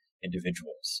LGBT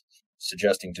individuals,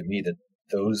 suggesting to me that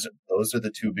those are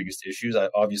the two biggest issues.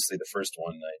 Obviously, the first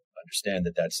one, I understand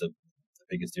that that's the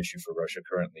biggest issue for Russia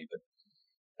currently, but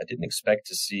I didn't expect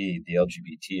to see the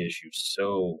LGBT issue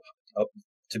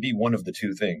to be one of the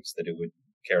two things that it would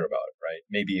care about, right?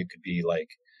 Maybe it could be like,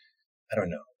 I don't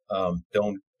know,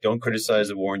 don't criticize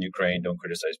the war in Ukraine, don't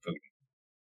criticize Putin.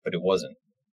 But it wasn't.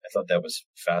 I thought that was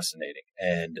fascinating.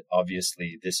 And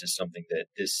obviously, this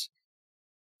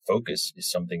focus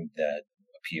is something that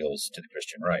appeals to the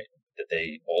Christian right, that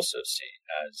they also see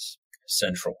as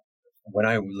central. When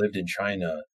I lived in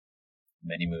China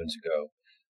many moons ago,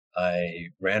 I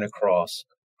ran across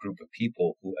a group of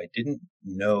people who I didn't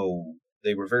know.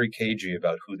 They were very cagey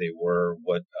about who they were,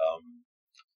 what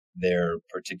their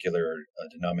particular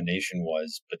denomination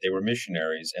was, but they were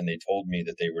missionaries, and they told me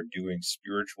that they were doing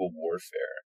spiritual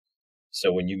warfare.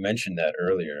 So when you mentioned that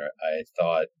earlier, I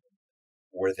thought,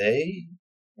 were they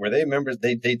members?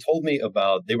 They told me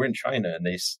about, they were in China, and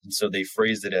so they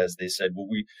phrased it as, they said, well,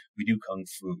 we do kung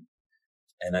fu.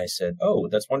 And I said, oh,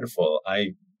 that's wonderful.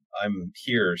 I'm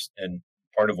here, and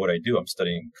part of what I do, I'm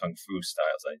studying kung fu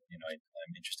styles.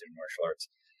 I'm interested in martial arts.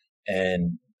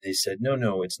 And they said,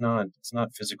 no, it's not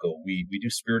physical. We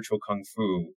do spiritual kung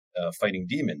fu, fighting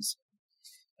demons.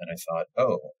 And I thought,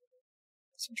 oh,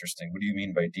 that's interesting. What do you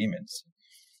mean by demons?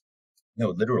 No,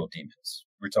 literal demons.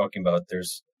 We're talking about,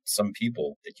 there's some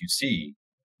people that you see,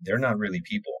 they're not really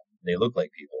people. They look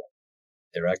like people.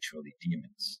 They're actually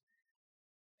demons.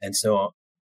 And so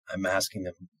I'm asking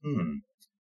them,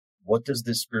 what does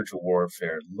this spiritual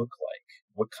warfare look like?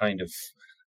 What kind of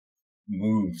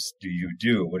moves do you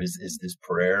do? What is this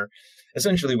prayer?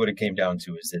 Essentially what it came down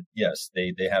to is that, yes,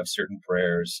 they have certain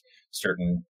prayers,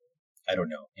 certain, I don't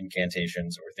know,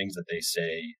 incantations or things that they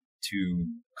say to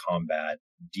combat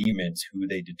demons who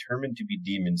they determine to be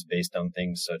demons based on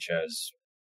things such as,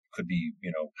 could be,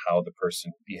 how the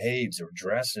person behaves or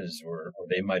dresses, or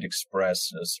they might express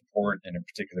support in a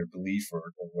particular belief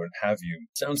or what have you.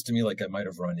 Sounds to me like I might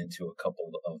have run into a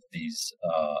couple of these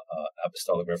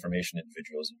Apostolic Reformation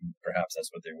individuals, and perhaps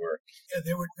that's what they were. Yeah,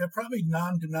 they're probably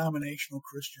non-denominational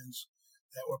Christians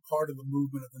that were part of the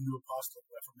movement of the New Apostolic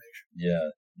Reformation.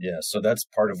 Yeah. So that's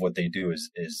part of what they do is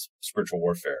spiritual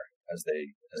warfare,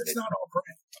 It's not all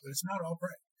praying. It's not all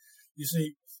praying. You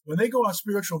see, when they go on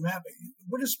spiritual mapping,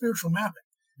 what is spiritual mapping?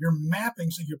 You're mapping,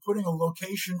 so you're putting a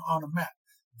location on a map.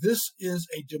 This is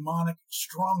a demonic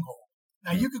stronghold.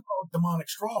 Now, you could call it demonic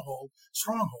stronghold,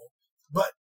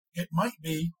 but it might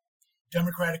be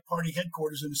Democratic Party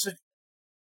headquarters in the city.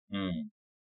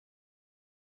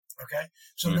 Okay?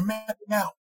 So they're mapping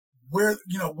out where,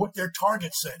 what their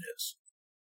target set is.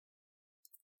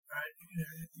 Right?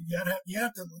 You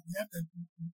have to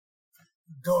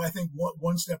go, I think,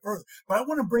 one step further. But I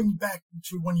want to bring you back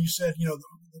to when you said,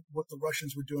 what the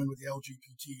Russians were doing with the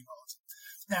LGBT and all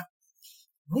that. Now,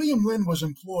 William Lynn was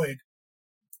employed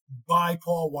by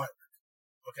Paul Weyrich.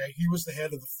 Okay, he was the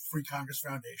head of the Free Congress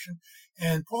Foundation,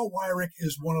 and Paul Weyrich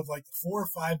is one of like the 4 or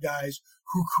 5 guys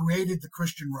who created the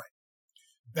Christian right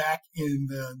back in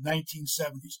the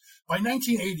 1970s. By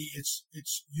 1980, it's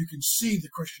you can see the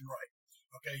Christian right.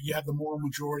 Okay, you have the moral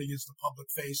majority as the public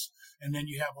face, and then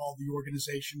you have all the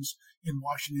organizations in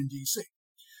Washington, D.C.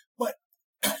 But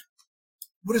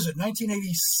what is it,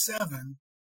 1987,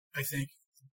 I think,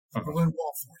 the Berlin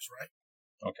Wall falls, right?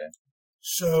 Okay.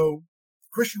 So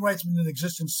Christian right's been in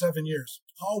existence 7 years.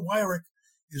 Paul Weyrich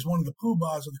is one of the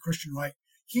poobahs of the Christian right.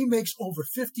 He makes over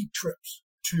 50 trips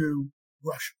to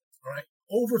Russia, all right?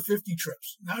 Over 50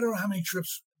 trips. Now, I don't know how many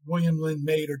trips William Lynn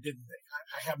made or didn't make.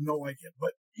 I have no idea.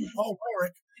 But Paul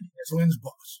Weyrich is Lynn's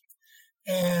boss.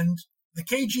 And The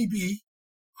KGB,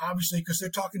 obviously, because they're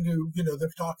talking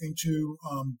to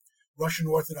Russian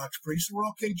Orthodox priests who are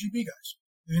all KGB guys.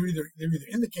 They're either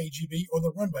in the KGB or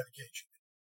they're run by the KGB.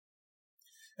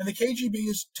 And the KGB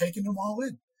is taking them all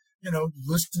in,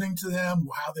 listening to them,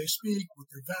 how they speak, what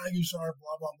their values are,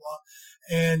 blah, blah, blah,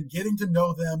 and getting to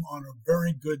know them on a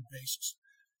very good basis.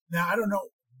 Now, I don't know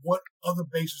what other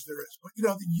basis there is, but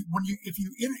if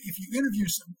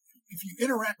you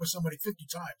interact with somebody 50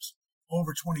 times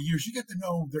over 20 years, you get to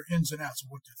know their ins and outs of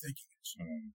what their thinking is.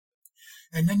 Mm-hmm.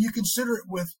 And then you consider it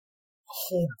with a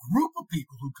whole group of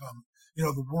people who come,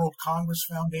 the World Congress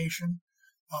Foundation,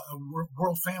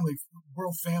 World Family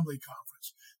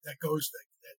Conference that goes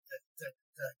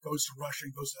to Russia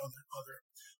and goes to other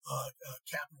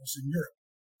capitals in Europe.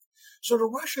 So the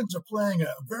Russians are playing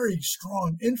a very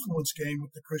strong influence game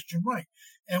with the Christian right.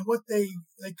 And what they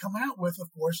come out with, of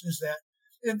course, is that,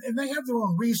 and they have their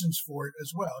own reasons for it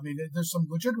as well. I mean, there's some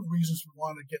legitimate reasons for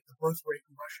wanting to get the birth rate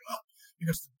in Russia up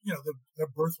because, their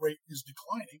birth rate is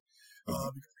declining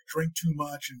because they drink too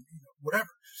much and whatever.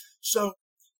 So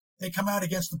they come out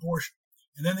against abortion,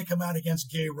 and then they come out against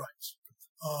gay rights.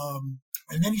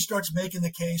 And then he starts making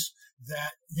the case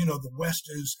that, the West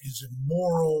is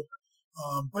immoral.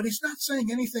 But he's not saying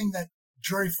anything that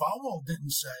Jerry Falwell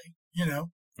didn't say,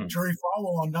 Jerry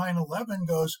Falwell on 9/11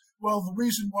 goes, well, the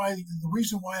reason why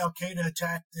Al Qaeda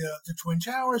attacked the Twin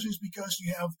Towers is because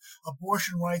you have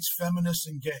abortion rights, feminists,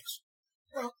 and gays.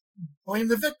 Well, blame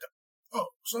the victim. Oh,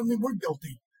 so we're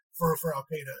guilty for Al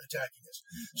Qaeda attacking us.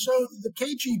 Mm-hmm. So the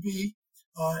KGB,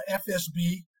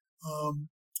 FSB,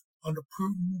 under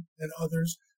Putin and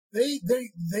others, they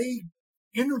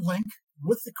interlink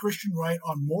with the Christian right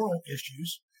on moral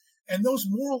issues, and those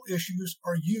moral issues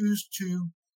are used to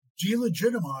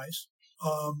delegitimize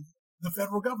the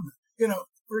federal government.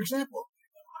 For example,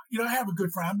 I have a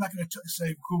good friend. I'm not going to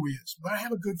say who he is, but I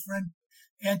have a good friend,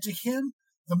 and to him,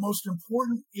 the most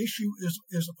important issue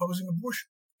is opposing abortion,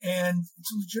 and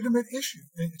it's a legitimate issue.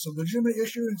 It's a legitimate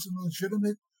issue, and it's a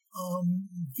legitimate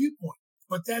viewpoint.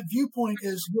 But that viewpoint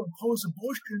is he'll oppose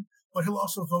abortion, but he'll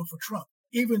also vote for Trump,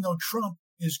 even though Trump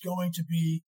is going to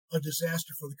be a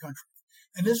disaster for the country.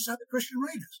 And this is how the Christian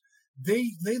right is.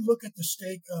 They look at the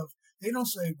stake of, they don't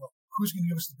say, well, who's going to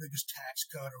give us the biggest tax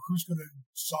cut, or who's going to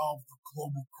solve the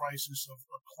global crisis of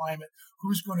climate,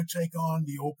 who's going to take on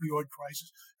the opioid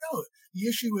crisis. No, the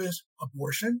issue is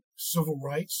abortion, civil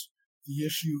rights. The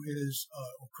issue is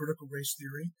critical race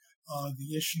theory.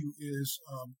 The issue is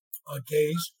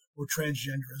gays or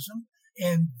transgenderism.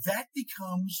 And that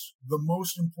becomes the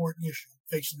most important issue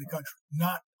facing the country,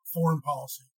 not foreign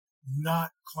policy,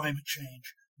 not climate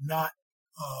change, not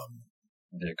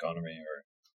the economy,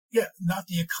 not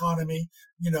the economy,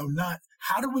 not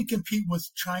how do we compete with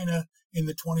China in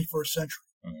the 21st century?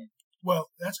 Mm-hmm. Well,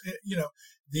 that's,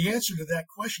 the answer to that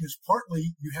question is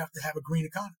partly you have to have a green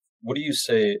economy. What do you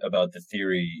say about the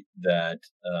theory that,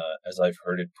 as I've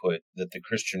heard it put, that the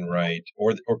Christian right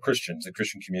or Christians, the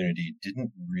Christian community,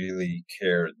 didn't really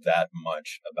care that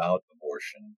much about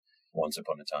abortion once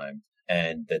upon a time,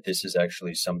 and that this is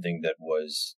actually something that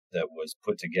was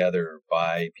put together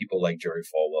by people like Jerry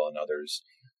Falwell and others,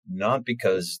 not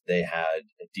because they had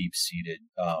a deep-seated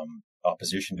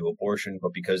opposition to abortion,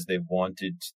 but because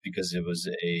because it was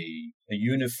a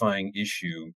unifying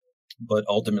issue. But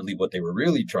ultimately, what they were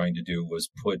really trying to do was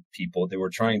they were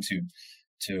trying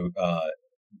to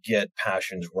get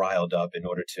passions riled up in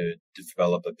order to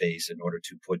develop a base, in order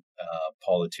to put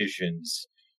politicians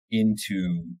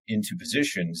into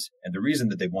positions. And the reason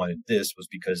that they wanted this was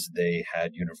because they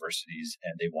had universities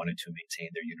and they wanted to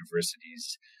maintain their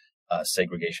universities'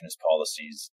 segregationist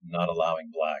policies, not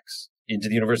allowing blacks into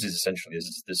the universities. Essentially,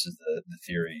 this is the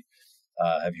theory.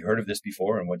 Have you heard of this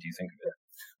before, and what do you think of it?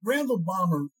 Randall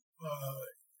Balmer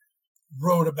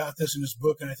wrote about this in his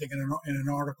book, and I think in an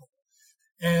article,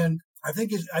 and I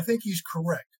think he's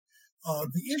correct.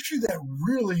 The issue that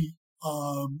really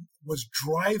was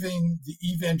driving the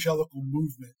evangelical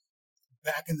movement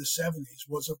back in the 70s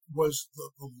was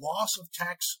the loss of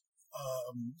tax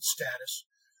status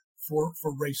for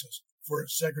racism, for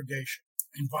segregation,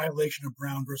 in violation of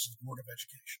Brown versus Board of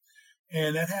Education,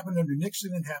 and that happened under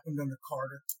Nixon and happened under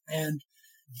Carter, and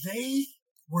they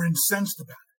were incensed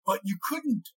about it. But you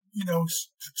couldn't,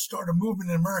 start a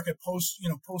movement in America post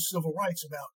civil rights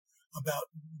about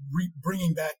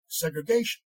bringing back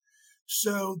segregation.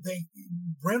 So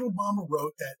Randall Balmer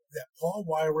wrote that Paul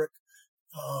Weyrich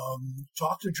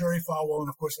talked to Jerry Falwell, and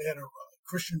of course they had a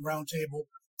Christian roundtable,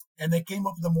 and they came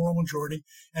up with a moral majority,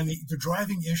 and the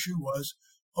driving issue was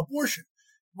abortion.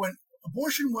 When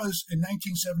abortion was in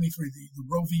 1973, the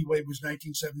Roe v. Wade was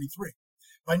 1973.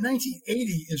 By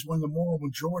 1980 is when the moral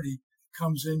majority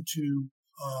comes into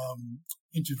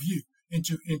view,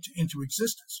 into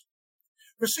existence.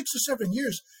 For 6 or 7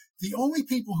 years, the only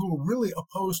people who were really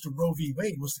opposed to Roe v.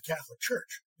 Wade was the Catholic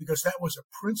Church, because that was a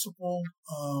principal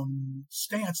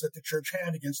stance that the church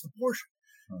had against abortion.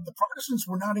 The Protestants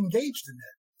were not engaged in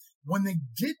that. When they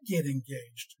did get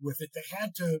engaged with it, they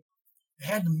had to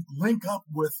link up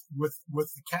with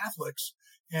the Catholics,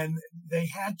 and they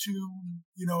had to,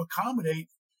 accommodate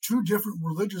two different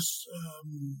religious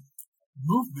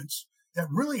movements that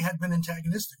really had been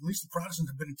antagonistic. At least the Protestants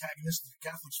have been antagonistic to the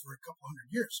Catholics for a couple hundred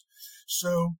years.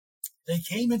 So they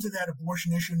came into that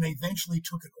abortion issue, and they eventually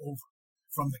took it over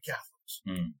from the Catholics.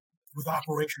 With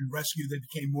Operation Rescue, they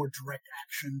became more direct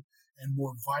action and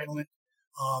more violent.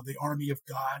 The Army of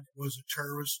God was a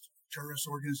terrorist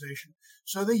organization.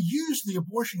 So they used the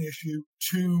abortion issue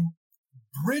to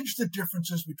bridge the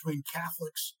differences between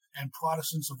Catholics and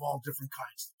Protestants of all different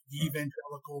kinds, the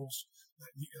evangelicals, the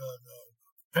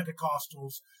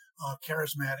Pentecostals,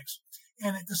 charismatics.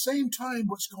 And at the same time,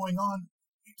 what's going on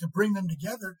to bring them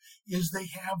together is they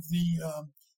have the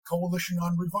Coalition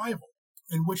on Revival,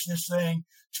 in which they're saying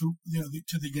to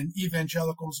the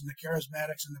evangelicals and the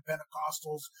charismatics and the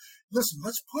Pentecostals, listen,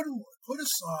 let's put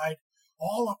aside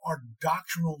all of our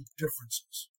doctrinal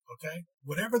differences, okay?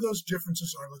 Whatever those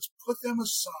differences are, let's put them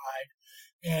aside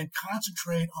and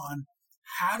concentrate on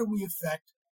how do we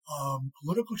affect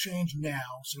political change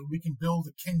now so we can build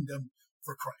a kingdom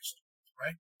for Christ,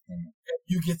 right?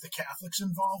 You get the Catholics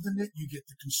involved in it, you get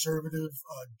the conservative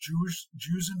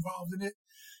Jews involved in it,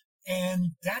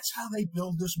 and that's how they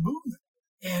build this movement.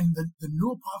 And the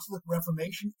New Apostolic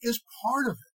Reformation is part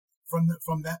of it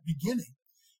from that beginning.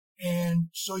 And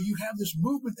so you have this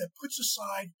movement that puts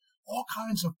aside all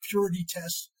kinds of purity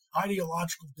tests,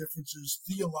 ideological differences,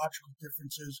 theological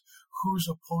differences, who's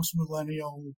a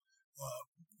post-millennial,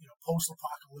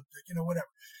 post-apocalyptic,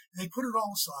 whatever. They put it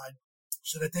all aside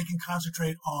so that they can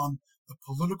concentrate on the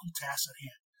political task at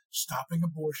hand, stopping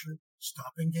abortion,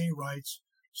 stopping gay rights,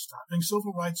 stopping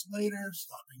civil rights later,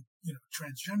 stopping,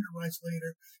 transgender rights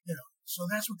later, so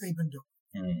that's what they've been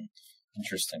doing.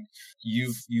 Interesting.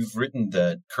 You've written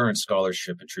that current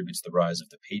scholarship attributes the rise of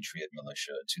the patriot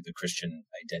militia to the Christian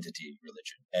identity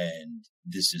religion, and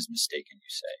this is mistaken,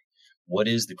 you say. What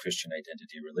is the Christian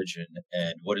identity religion,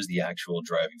 and what is the actual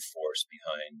driving force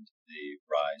behind the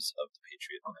rise of the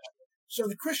patriot militia? So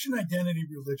the Christian identity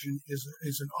religion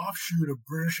is an offshoot of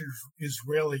British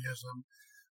Israelism,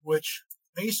 which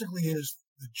basically is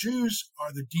the Jews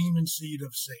are the demon seed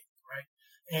of Satan, right?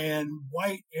 And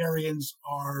white Aryans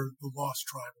are the lost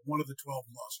tribe, one of the 12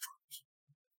 lost tribes.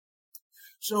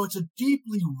 So it's a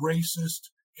deeply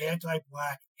racist,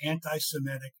 anti-black,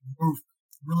 anti-Semitic movement,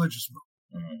 religious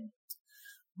movement.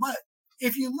 But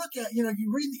if you look at,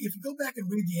 if you go back and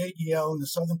read the ADL and the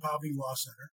Southern Poverty Law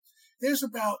Center, there's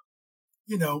about,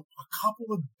 a couple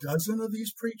of dozen of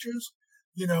these preachers,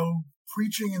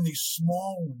 preaching in these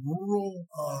small rural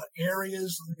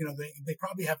areas. They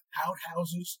probably have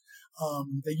outhouses.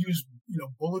 They use,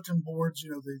 bulletin boards,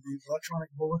 the electronic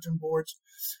bulletin boards.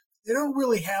 They don't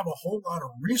really have a whole lot of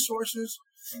resources.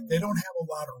 They don't have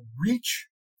a lot of reach.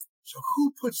 So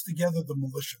who puts together the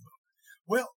militia movement?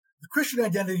 Well, the Christian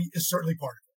identity is certainly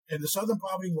part of it. And the Southern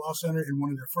Poverty Law Center, in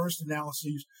one of their first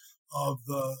analyses of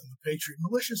the Patriot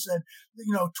militia, said,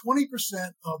 20%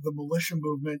 of the militia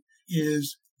movement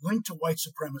is linked to white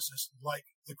supremacists like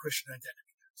the Christian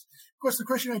identity guys. Of course, the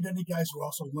Christian identity guys were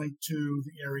also linked to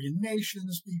the Aryan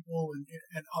Nations people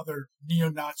and other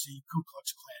neo-Nazi Ku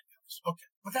Klux Klan guys. Okay,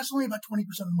 but that's only about 20%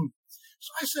 of the movement.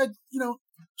 So I said,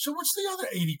 so what's the other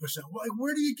 80%?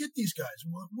 Where do you get these guys?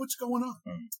 What's going on?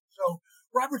 So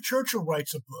Robert Churchill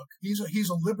writes a book. He's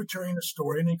a libertarian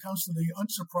historian, and he comes to the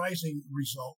unsurprising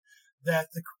result that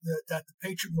the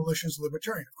Patriot militia is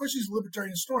libertarian. Of course, he's a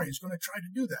libertarian historian. He's going to try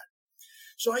to do that.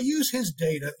 So I use his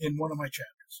data in one of my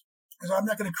chapters. So I'm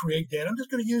not going to create data. I'm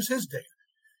just going to use his data.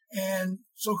 And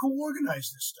so who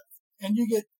organized this stuff? And you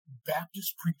get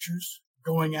Baptist preachers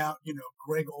going out,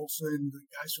 Greg Olson, the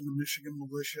guys from the Michigan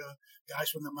militia, guys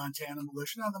from the Montana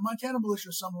militia. Now, the Montana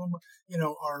militia, some of them,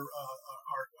 are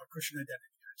Christian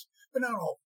identity guys, but not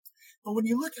all. But when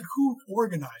you look at who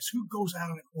goes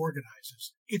out and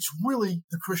organizes, it's really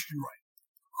the Christian right.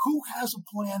 Who has a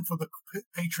plan for the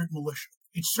Patriot militia?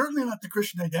 It's certainly not the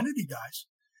Christian identity guys.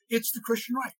 It's the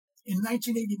Christian right. In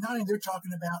 1989, they're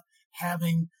talking about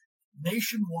having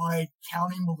nationwide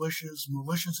county militias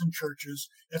in churches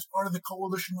as part of the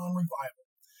Coalition on Revival.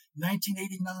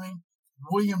 1989,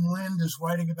 William Lind is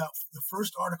writing about the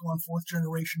first article on fourth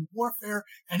generation warfare,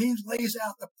 and he lays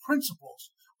out the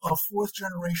principles of fourth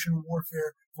generation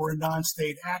warfare for a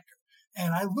non-state actor.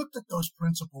 And I looked at those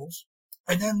principles,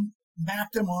 and then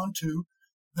mapped them onto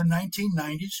the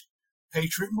 1990s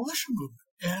Patriot Militia movement.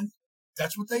 And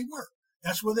that's what they were.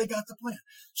 That's where they got the plan.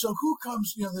 So who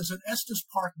comes, there's an Estes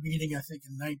Park meeting, I think,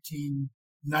 in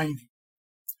 1990.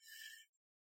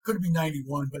 Could have been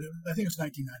 91, but I think it's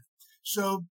 1990.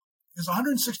 So there's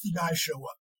 160 guys show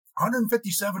up.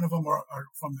 157 of them are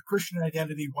from the Christian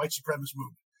identity white supremacist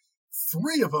movement.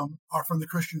 3 of them are from the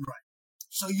Christian right.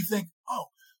 So you think,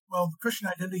 oh, well, the Christian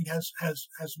identity has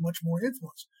much more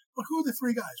influence. But who are the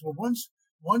 3 guys? Well, one's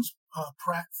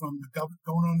Pratt from the Gun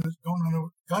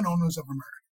Owners of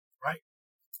America, right?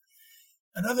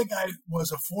 Another guy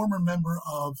was a former member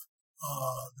of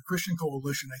the Christian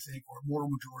Coalition, I think, or Moral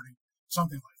Majority,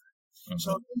 something like that. Mm-hmm.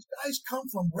 So these guys come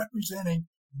from representing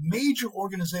major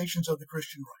organizations of the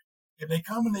Christian right. If they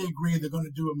come and they agree, they're going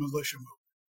to do a militia movement.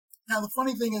 Now, the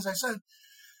funny thing, as I said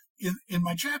in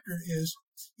my chapter, is,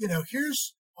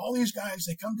 here's all these guys,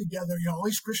 they come together, all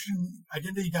these Christian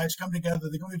identity guys come together,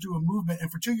 they're going to do a movement,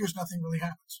 and for 2 years, nothing really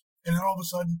happens. And then all of a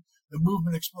sudden, the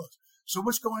movement explodes. So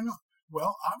what's going on?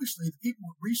 Well, obviously, the people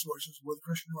with resources were the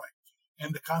Christian right.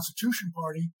 And the Constitution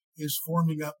Party is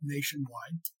forming up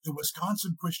nationwide. The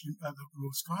Wisconsin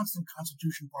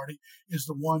Constitution Party is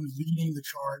the one leading the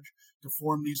charge to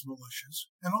form these militias.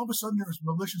 And all of a sudden, there's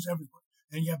militias everywhere.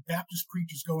 And you have Baptist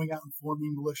preachers going out and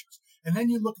forming militias. And then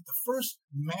you look at the first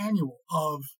manual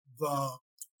of the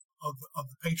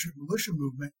Patriot Militia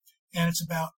movement, and it's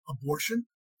about abortion,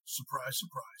 surprise,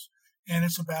 surprise. And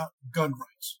it's about gun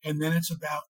rights. And then it's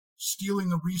about stealing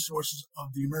the resources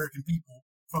of the American people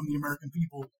from the American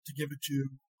people to give it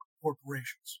to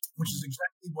corporations, which is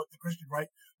exactly what the Christian right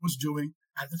was doing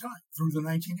at the time through the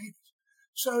 1980s.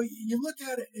 So you look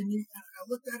at it, and I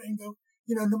looked at it and go,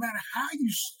 no matter how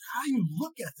you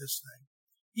look at this thing,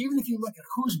 even if you look at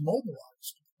who's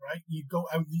mobilized, right?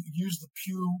 I would use the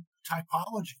Pew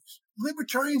typologies.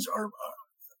 Libertarians are a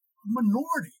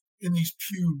minority in these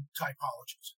Pew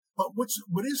typologies. But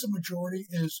what is a majority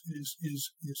is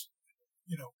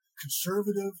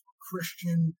conservative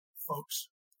Christian folks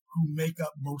who make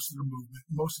up most of the movement,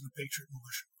 most of the Patriot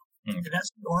Militia. Mm. And that's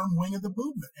the arm wing of the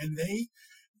movement. And they,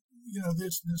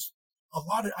 there's a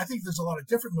lot of, I think there's a lot of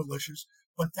different militias,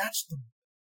 but that's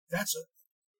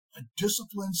a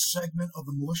disciplined segment of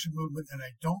the militia movement, and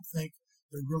I don't think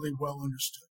they're really well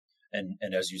understood.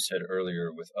 And as you said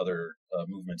earlier, with other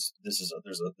movements,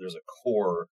 there's a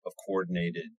core of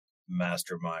coordinated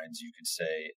masterminds, you could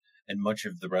say, and much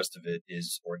of the rest of it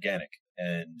is organic.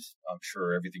 And I'm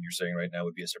sure everything you're saying right now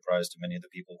would be a surprise to many of the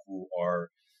people who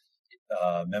are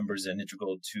members and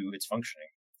integral to its functioning.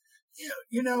 Yeah,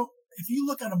 if you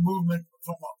look at a movement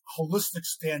from a holistic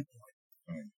standpoint,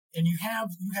 and you have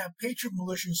Patriot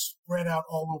militias spread out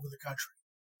all over the country,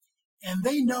 and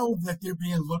they know that they're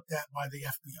being looked at by the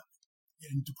FBI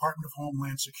and Department of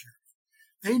Homeland Security.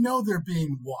 They know they're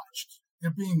being watched.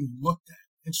 They're being looked at.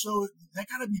 And so they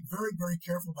got to be very, very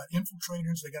careful about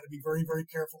infiltrators. They got to be very, very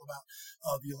careful about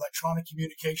the electronic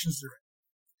communications they're in.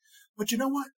 But you know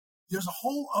what? There's a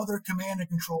whole other command and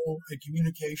control and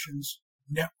communications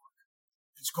network.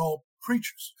 It's called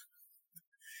preachers.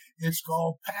 It's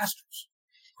called pastors,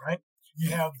 right?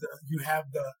 You have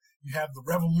the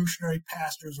revolutionary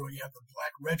pastors, or you have the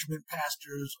Black Regiment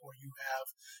pastors, or you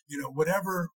have,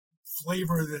 whatever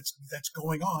flavor that's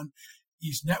going on.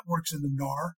 These networks in the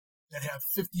NAR that have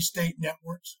 50 state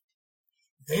networks,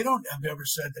 they don't have ever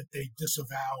said that they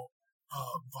disavow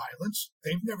violence.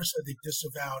 They've never said they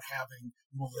disavowed having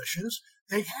militias.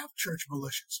 They have church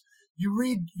militias. You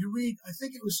read, I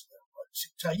think it was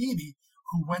Taibbi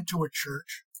who went to a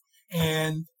church,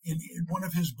 and in one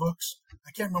of his books,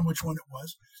 I can't remember which one it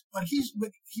was, but he's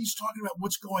talking about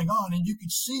what's going on, and you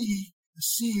could see the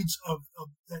seeds of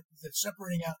that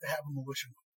separating out to have a militia.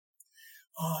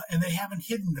 And they haven't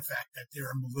hidden the fact that there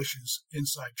are militias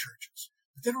inside churches.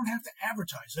 But they don't have to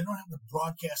advertise. They don't have to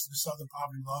broadcast to the Southern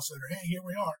Poverty Law Center, hey, here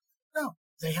we are. No,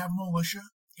 they have a militia.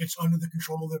 It's under the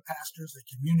control of their pastors. They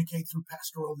communicate through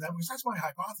pastoral networks. That's my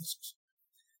hypothesis,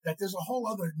 that there's a whole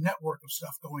other network of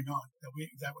stuff going on that we're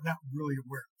not really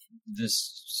aware of.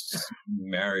 This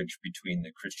marriage between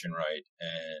the Christian right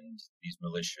and these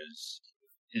militias,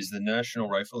 is the National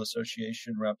Rifle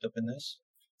Association wrapped up in this?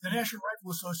 The National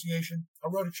Rifle Association, I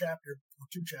wrote a chapter, or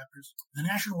 2 chapters. The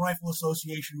National Rifle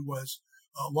Association was,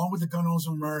 along with the Gun Owners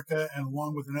of America and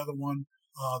along with another one,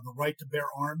 the Right to Bear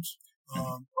Arms.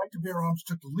 Right to Bear Arms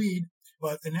took the lead,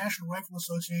 but the National Rifle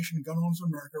Association and Gun Owners of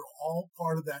America are all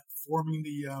part of that, forming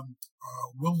the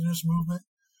wilderness movement,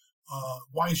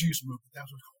 wise use movement. That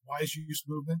was called wise use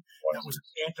movement. That was an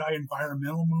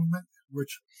anti-environmental movement,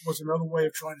 which was another way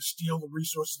of trying to steal the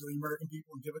resources of the American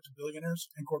people and give it to billionaires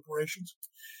and corporations.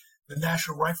 The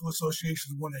National Rifle Association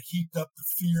is the one that heaped up the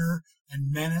fear and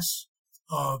menace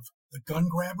of the gun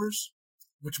grabbers,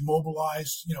 which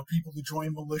mobilized, people to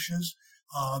join militias.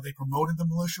 They promoted the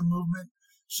militia movement.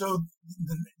 So,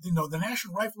 the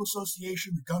National Rifle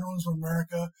Association, the Gun Owners of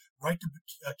America, Right to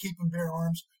Keep and Bear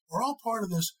Arms, are all part of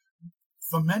this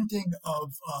fomenting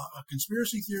of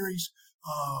conspiracy theories,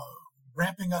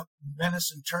 ramping up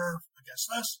menace and terror against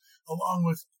us, along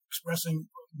with expressing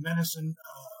menace and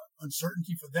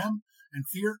uncertainty for them and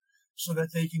fear, so that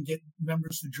they can get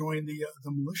members to join the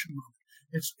militia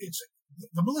movement.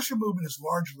 The militia movement is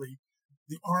largely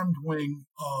the armed wing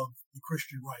of the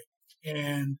Christian right.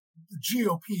 And the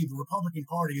GOP, the Republican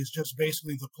Party, is just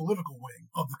basically the political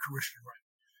wing of the Christian right.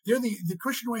 They're the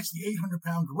Christian right's the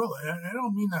 800-pound gorilla. And I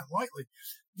don't mean that lightly.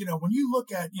 When you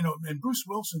look at, and Bruce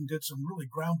Wilson did some really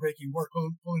groundbreaking work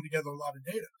pulling together a lot of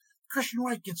data. The Christian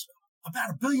right gets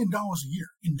about $1 billion a year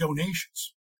in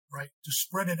donations, right, to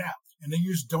spread it out. And they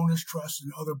use donors' trusts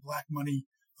and other black money,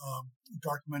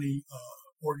 dark money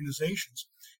organizations.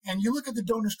 And you look at the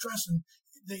donors' trust, and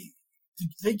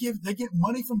they get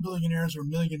money from billionaires or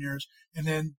millionaires, and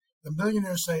then the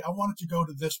millionaires say, I want it to go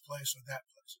to this place or that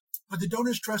place. But the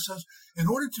donors' trust says, in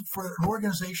order for an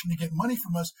organization to get money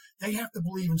from us, they have to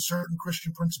believe in certain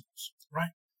Christian principles,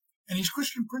 right? And these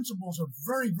Christian principles are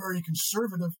very, very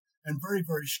conservative and very,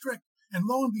 very strict. And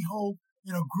lo and behold,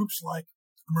 groups like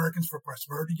Americans for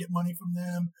Prosperity get money from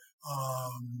them,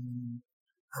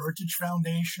 Heritage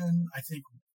Foundation, I think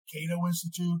Cato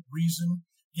Institute, Reason,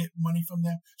 get money from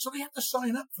them. So they have to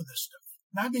sign up for this stuff.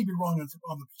 Now, I may be wrong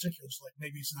on the particulars, like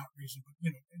maybe it's not Reason,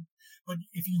 but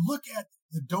if you look at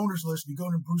the donors list and you go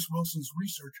into Bruce Wilson's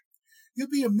research,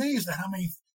 you'll be amazed at how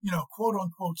many, quote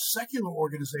unquote, secular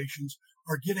organizations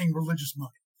are getting religious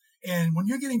money. And when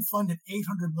you're getting funded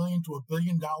 $800 million to $1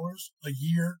 billion a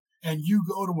year, and you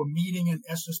go to a meeting in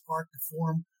Estes Park to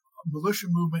form a militia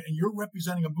movement, and you're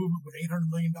representing a movement with $800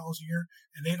 million a year,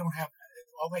 and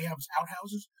all they have is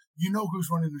outhouses, you know who's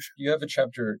running the show. You have a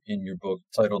chapter in your book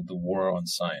titled The War on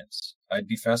Science. I'd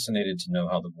be fascinated to know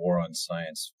how the war on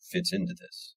science fits into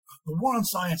this. The war on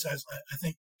science has, I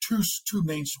think, two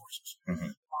main sources.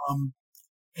 Mm-hmm.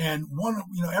 And one,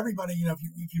 everybody,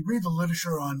 if you read the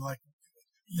literature on,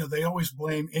 they always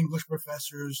blame English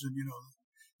professors and,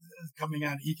 coming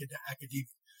out of academia.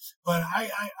 But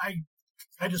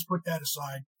I just put that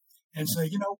aside and say,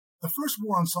 the first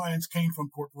war on science came from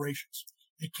corporations.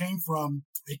 It came from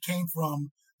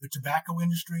the tobacco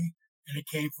industry, and it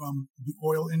came from the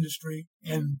oil industry,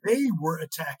 and they were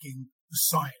attacking the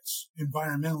science,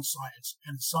 environmental science,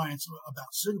 and the science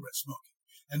about cigarette smoking.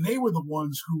 And they were the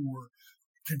ones who were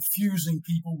confusing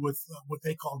people with what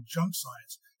they called junk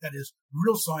science. That is,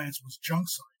 real science was junk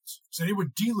science. So they were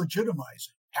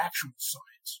delegitimizing actual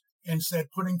science and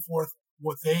instead putting forth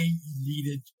what they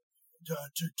needed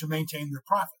to maintain their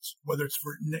profits, whether it's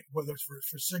for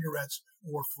cigarettes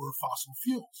or for fossil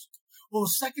fuels. Well, the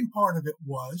second part of it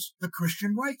was the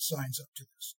Christian right signs up to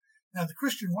this. Now, the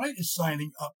Christian right is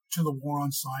signing up to the war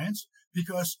on science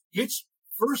because its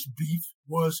first beef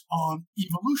was on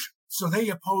evolution. So they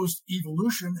opposed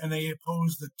evolution, and they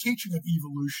opposed the teaching of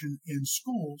evolution in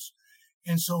schools.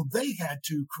 And so they had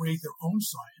to create their own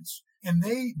science, and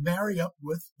they marry up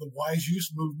with the wise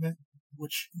use movement,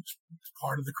 which is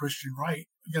part of the Christian right.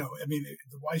 The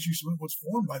wise use movement was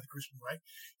formed by the Christian right.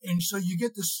 And so you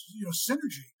get this,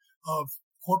 synergy of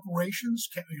corporations,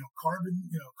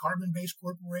 carbon-based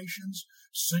corporations,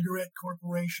 cigarette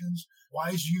corporations,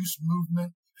 wise use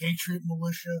movement, patriot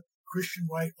militia, Christian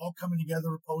right, all coming together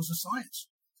to oppose the science.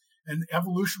 And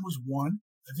evolution was one.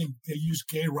 I think they used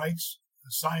gay rights,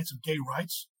 the science of gay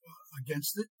rights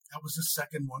against it. That was the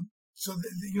second one. So,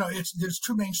 there's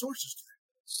two main sources to that.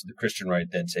 So the Christian right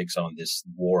then takes on this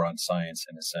war on science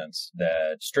in a sense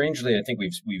that, strangely, I think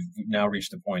we've now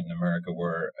reached a point in America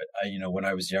where, when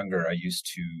I was younger,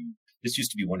 this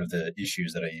used to be one of the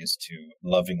issues that I used to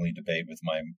lovingly debate with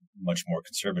my much more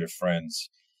conservative friends.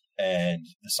 And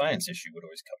the science issue would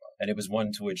always come up. And it was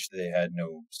one to which they had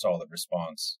no solid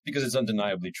response because it's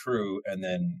undeniably true. And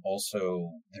then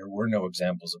also there were no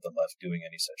examples of the left doing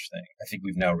any such thing. I think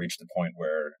we've now reached the point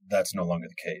where that's no longer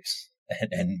the case.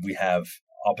 And we have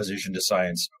opposition to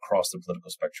science across the political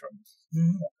spectrum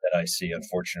that I see,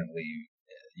 unfortunately,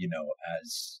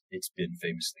 as it's been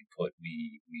famously put,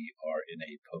 we are in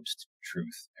a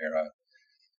post-truth era,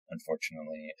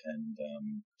 unfortunately. And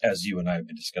as you and I have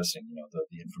been discussing,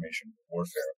 the information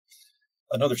warfare.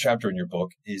 Another chapter in your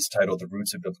book is titled The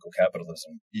Roots of Biblical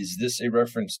Capitalism. Is this a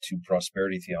reference to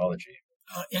prosperity theology?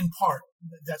 In part,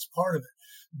 that's part of it.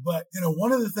 But,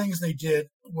 one of the things they did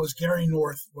was Gary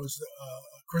North was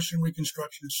a Christian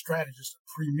Reconstructionist strategist, a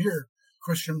premier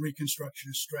Christian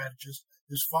Reconstructionist strategist.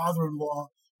 His father-in-law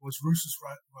was Rousas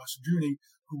Rossaduni,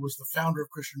 who was the founder of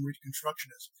Christian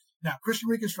Reconstructionists. Now, Christian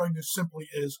Reconstructionist simply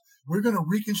is, we're going to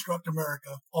reconstruct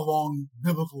America along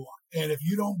biblical line. And if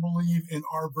you don't believe in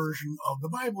our version of the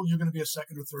Bible, you're going to be a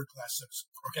second or third class citizen.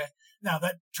 Okay. Now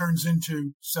that turns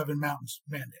into Seven Mountains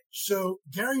mandate. So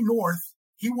Gary North,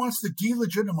 he wants to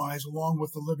delegitimize, along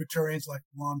with the libertarians like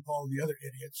Ron Paul and the other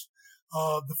idiots,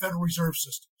 the Federal Reserve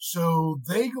System. So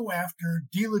they go after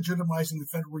delegitimizing the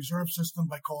Federal Reserve System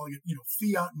by calling it,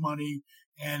 fiat money.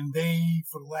 And they,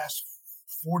 for the last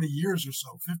 40 years or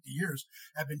so, 50 years,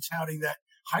 have been touting that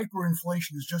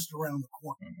hyperinflation is just around the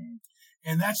corner. Mm-hmm.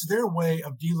 And that's their way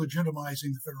of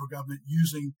delegitimizing the federal government,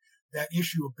 using that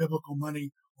issue of biblical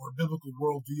money or a biblical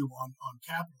worldview on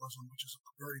capitalism, which is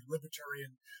a very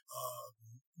libertarian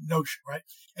notion, right?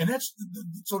 And that's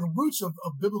so the roots of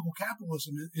biblical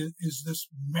capitalism is this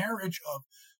marriage of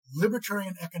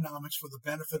libertarian economics for the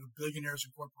benefit of billionaires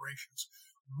and corporations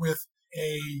with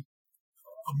a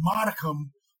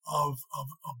modicum of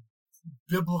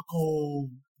biblical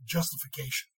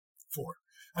justification for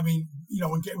it. I mean,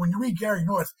 when you read Gary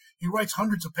North, he writes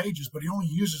hundreds of pages, but he only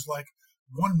uses like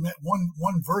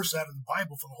one verse out of the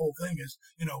Bible for the whole thing is,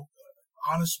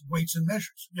 honest weights and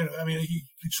measures. He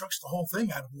constructs the whole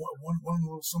thing out of one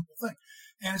little simple thing.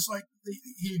 And it's like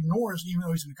he ignores, even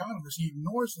though he's an economist, he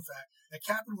ignores the fact that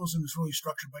capitalism is really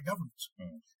structured by governments.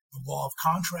 Mm. The law of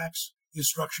contracts is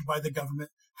structured by the government.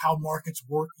 How markets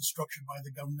work is structured by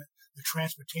the government. The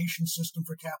transportation system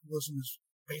for capitalism is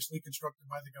basically constructed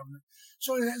by the government.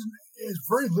 So it has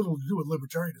very little to do with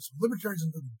libertarianism.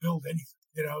 Libertarianism doesn't build anything.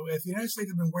 If the United States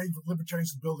had been waiting for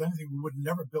libertarians to build anything, we would have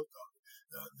never built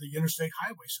the interstate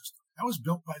highway system. That was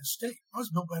built by the state. That was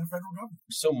built by the federal government.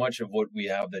 So much of what we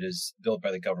have that is built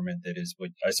by the government, that is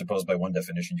what I suppose by one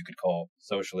definition you could call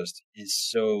socialist, is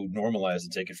so normalized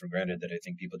and taken for granted that I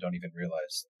think people don't even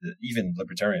realize, that even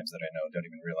libertarians that I know don't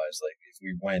even realize, like, if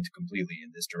we went completely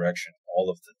in this direction,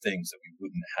 all of the things that we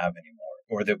wouldn't have anymore,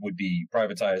 or that would be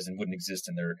privatized and wouldn't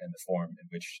exist in the form in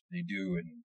which they do.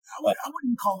 And I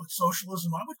wouldn't call it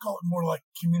socialism. I would call it more like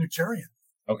communitarian.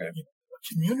 Okay.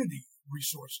 Community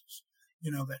resources,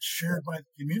 that's shared by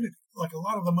the community. Like a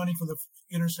lot of the money for the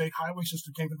interstate highway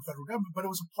system came from the federal government, but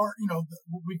it was a part,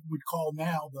 what we would call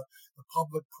now the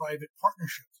public-private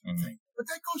partnership thing. But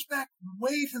that goes back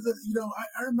way to the,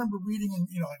 I remember reading in,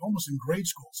 like almost in grade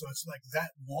school. So it's like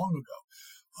that long ago.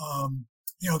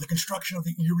 The construction of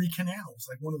the Erie Canal was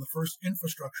like one of the first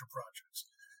infrastructure projects.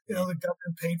 The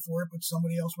government paid for it, but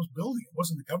somebody else was building it. It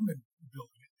wasn't the government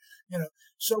building it.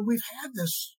 So we've had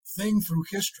this thing through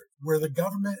history where the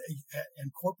government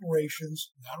and corporations,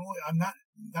 not only,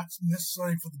 not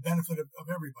necessarily for the benefit of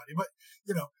everybody, but,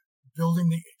 building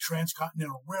the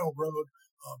transcontinental railroad,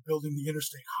 building the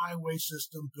interstate highway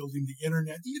system, building the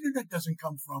internet. The internet doesn't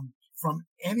come from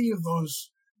any of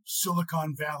those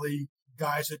Silicon Valley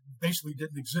guys that basically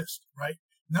didn't exist, right?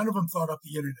 None of them thought up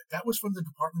the internet. That was from the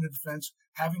Department of Defense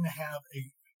having to have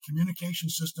a communication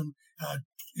system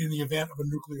in the event of a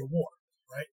nuclear war,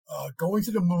 right? Going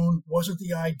to the moon wasn't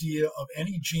the idea of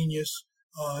any genius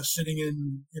sitting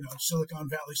in, Silicon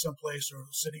Valley someplace or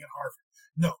sitting at Harvard.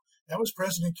 No, that was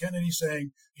President Kennedy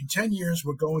saying, in 10 years,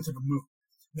 we're going to the moon.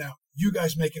 Now, you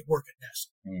guys make it work at NASA.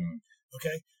 Mm.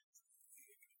 Okay?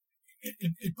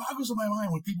 It boggles my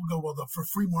mind when people go, well, for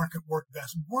free market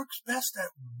works best at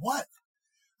what?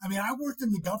 I mean, I worked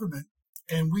in the government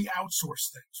and we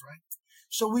outsourced things, right?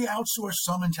 So we outsourced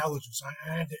some intelligence.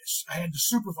 I had to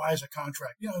supervise a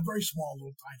contract, a very small,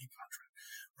 little tiny contract,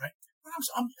 right? But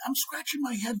I'm scratching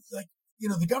my head like,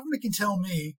 the government can tell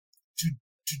me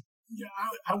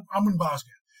I'm in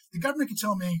Bosnia. The government can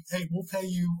tell me, hey, we'll pay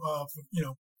you,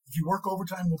 if you work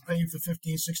overtime, we'll pay you for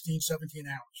 15, 16, 17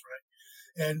 hours,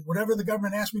 right? And whatever the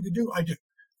government asks me to do, I do.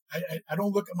 I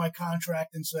don't look at my contract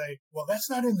and say, well, that's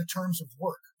not in the terms of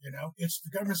work. It's the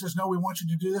government says, no, we want you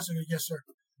to do this. I go, yes, sir.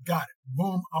 Got it.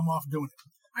 Boom. I'm off doing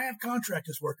it. I have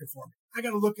contractors working for me. I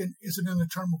got to look at, is it in the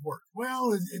term of work?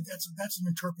 Well, that's an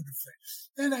interpretive thing.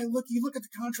 Then you look at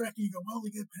the contract and you go, well, they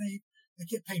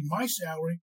get paid my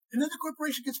salary. And then the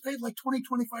corporation gets paid like 20,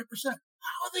 25%.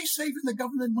 How are they saving the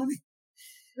government money?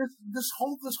 This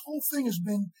whole thing has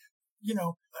been,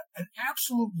 an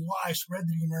absolute lie spread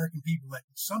to the American people that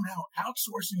somehow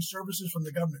outsourcing services from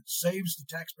the government saves the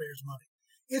taxpayers' money.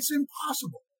 It's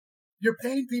impossible. You're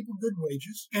paying people good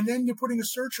wages, and then you're putting a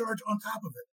surcharge on top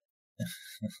of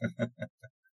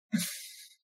it.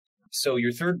 So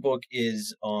your third book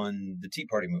is on the Tea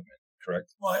Party movement,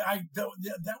 correct? Well,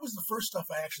 that was the first stuff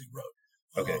I actually wrote.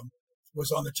 Okay.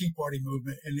 Was on the Tea Party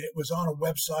movement, and it was on a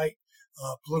website,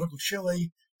 Political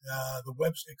Chile. the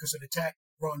website, because it attacked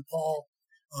Ron Paul.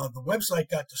 The website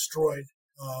got destroyed,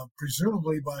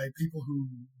 presumably by people who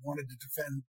wanted to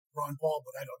defend Ron Paul,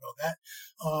 but I don't know that.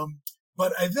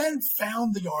 But I then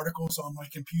found the articles on my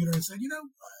computer and said,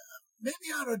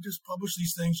 maybe I ought to just publish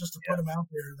these things just to put them out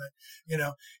there,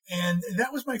 and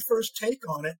that was my first take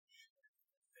on it,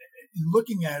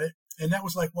 looking at it. And that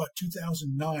was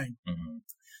 2009. Mm-hmm.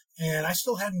 And I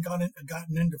still hadn't gotten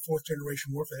into fourth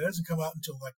generation warfare. That doesn't come out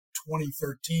until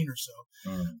 2013 or so.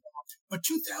 Mm-hmm. But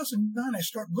 2009, I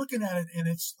start looking at it, and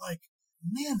it's like,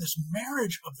 man, this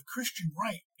marriage of the Christian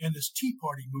right and this Tea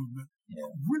Party movement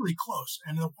are really close.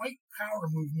 And the white power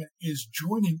movement is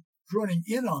joining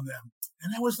in on them.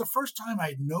 And that was the first time I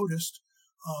had noticed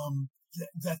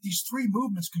that these three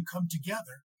movements can come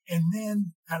together. And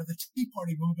then out of the Tea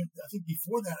Party movement, I think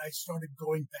before that, I started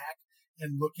going back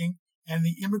and looking. And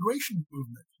the immigration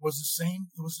movement was the same.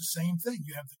 It was the same thing.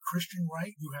 You have the Christian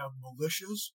right, you have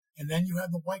militias, and then you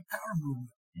have the white power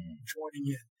movement joining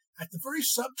in at the very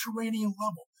subterranean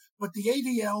level. But the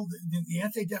ADL, the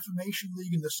Anti-Defamation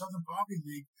League, and the Southern Poverty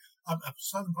League,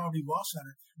 Southern Poverty Law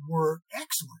Center, were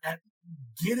excellent at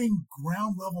getting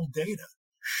ground level data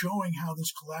showing how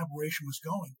this collaboration was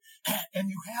going. And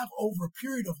you have over a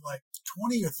period of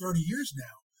 20 or 30 years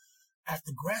now, at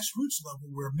the grassroots level,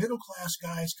 where middle-class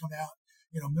guys come out,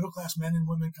 middle-class men and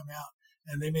women come out,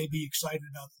 and they may be excited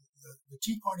about the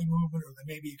Tea Party movement, or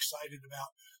they may be excited about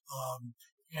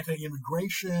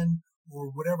anti-immigration or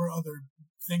whatever other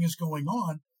thing is going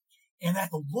on. And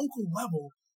at the local level,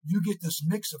 you get this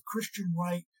mix of Christian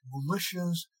right,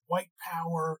 militias, white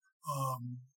power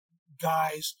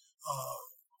guys,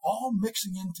 all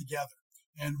mixing in together,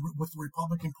 and with the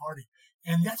Republican Party.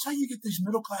 And that's how you get these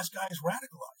middle-class guys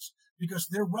radicalized, because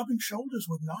they're rubbing shoulders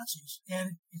with Nazis,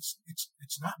 and it's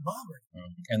not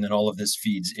bothering. And then all of this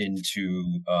feeds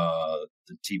into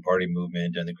the Tea Party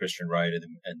movement and the Christian right and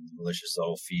the militias.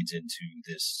 All feeds into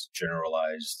this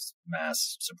generalized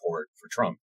mass support for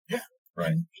Trump. Yeah,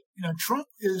 right. And Trump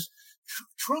is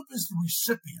the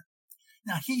recipient.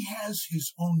 Now he has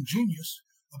his own genius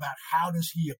about how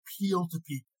does he appeal to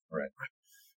people. Right.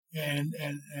 And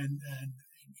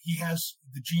he has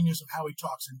the genius of how he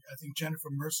talks. And I think Jennifer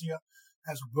Mercia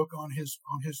has a book on his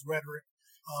rhetoric.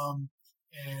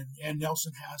 And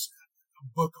Nelson has a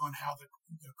book on how the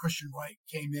Christian right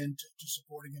came in to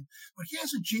supporting him. But he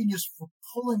has a genius for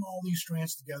pulling all these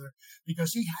strands together,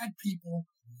 because he had people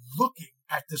looking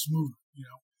at this movement,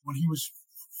 when he was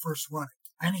first running.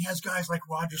 And he has guys like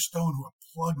Roger Stone who are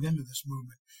plugged into this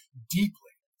movement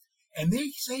deeply. And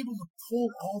he's able to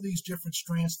pull all these different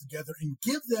strands together and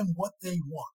give them what they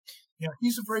want.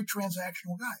 He's a very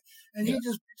transactional guy. And he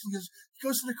just basically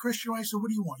goes to the Christian right. So what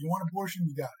do you want? You want abortion?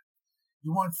 You got it.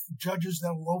 You want judges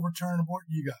that will overturn abortion?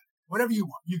 You got it. Whatever you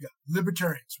want, you got it.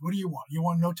 Libertarians, what do you want? You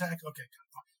want no tax? Okay,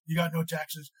 you got no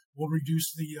taxes. We'll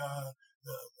reduce the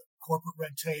corporate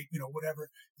red tape, whatever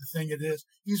the thing it is.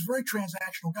 He's a very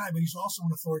transactional guy, but he's also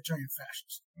an authoritarian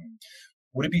fascist.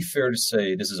 Would it be fair to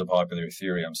say, this is a popular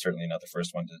theory, I'm certainly not the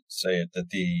first one to say it, that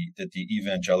the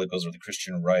evangelicals or the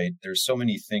Christian right, there's so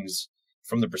many things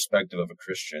from the perspective of a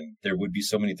Christian, there would be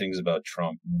so many things about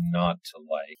Trump not to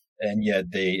like, and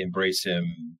yet they embrace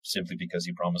him simply because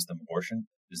he promised them abortion?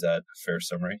 Is that a fair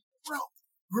summary? Well,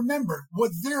 remember,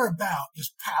 what they're about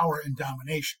is power and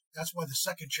domination. That's why the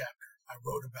second chapter I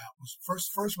wrote about was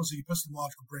first was the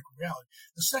epistemological break with reality.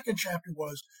 The second chapter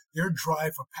was their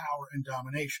drive for power and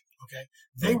domination. Okay,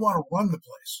 they want to run the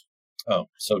place. Oh,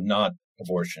 so not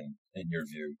abortion in your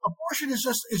view? Abortion is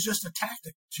just a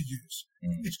tactic to use.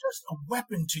 It's just a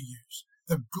weapon to use.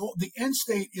 The goal, the end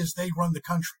state is they run the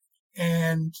country.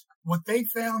 And what they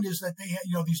found is that they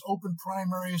had, these open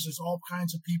primaries. There's all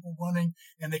kinds of people running,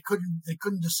 and they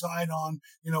couldn't decide on,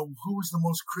 who was the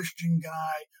most Christian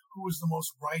guy, who was the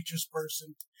most righteous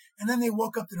person. And then they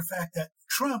woke up to the fact that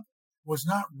Trump was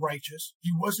not righteous.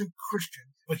 He wasn't Christian,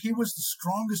 but he was the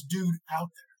strongest dude out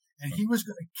there, and he was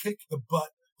going to kick the butt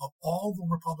of all the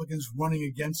Republicans running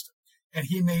against him. And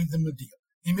he made them a deal.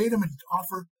 He made them an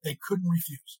offer they couldn't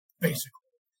refuse. Basically,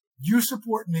 you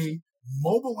support me.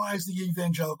 Mobilize the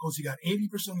evangelicals. You got 80%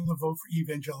 of the vote for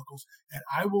evangelicals, and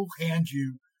I will hand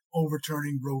you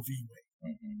overturning Roe v.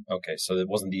 Wade. Okay, so it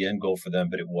wasn't the end goal for them,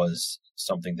 but it was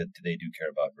something that they do care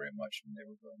about very much, and they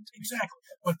were willing to. Exactly.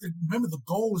 But remember, the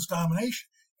goal was domination,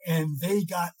 and they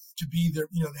got to be their,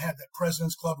 they had that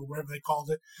President's Club or whatever they called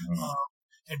it,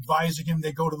 advising him.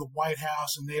 They go to the White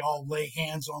House and they all lay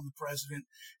hands on the president,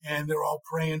 and they're all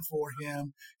praying for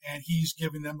him, and he's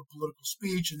giving them a political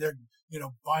speech, and they're,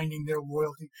 binding their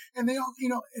loyalty. And they all,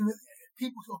 and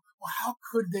people go, well, how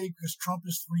could they? Because Trump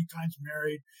is 3 times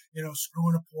married,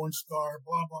 screwing a porn star,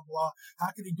 blah, blah, blah. How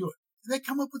could he do it? And they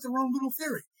come up with their own little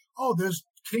theory. Oh, there's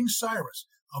King Cyrus,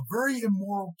 a very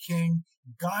immoral king.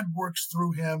 God works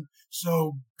through him.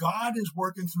 So God is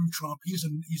working through Trump. He's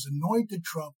anointed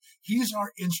Trump. He's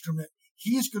our instrument.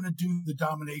 He's going to do the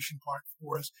domination part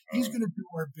for us. He's going to do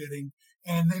our bidding,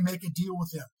 and they make a deal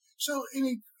with him. So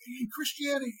in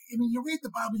Christianity, you read the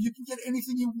Bible, you can get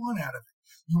anything you want out of it.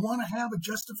 You want to have a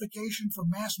justification for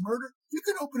mass murder? You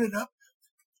can open it up.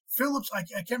 Phillips, I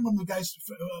can't remember the guy's,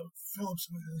 Phillips,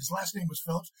 his last name was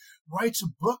Phillips, writes a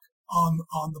book on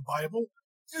the Bible.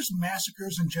 There's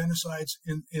massacres and genocides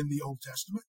in the Old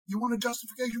Testament. You want a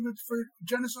justification for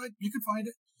genocide? You can find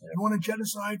it. Yeah. You want a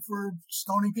genocide for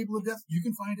stoning people to death? You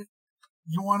can find it.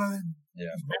 You want to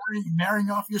marrying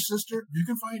off your sister? You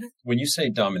can find it. When you say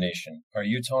domination, are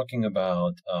you talking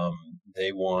about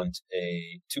they want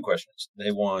two questions.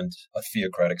 They want a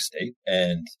theocratic state.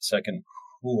 And second,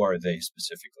 who are they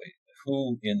specifically?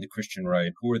 Who in the Christian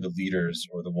right, who are the leaders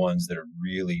or the ones that are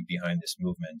really behind this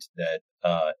movement that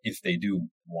if they do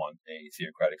want a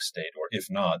theocratic state, or if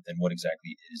not, then what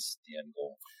exactly is the end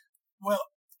goal? Well,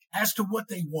 as to what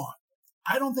they want,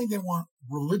 I don't think they want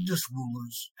religious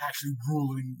rulers actually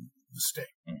ruling the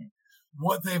state. Mm-hmm.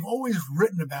 What they've always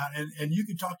written about, and you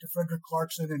can talk to Frederick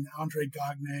Clarkson and Andre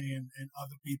Gagne and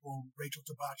other people, Rachel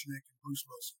Tabachnik and Bruce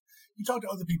Wilson. You talk to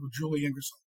other people, Julie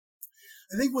Ingersoll.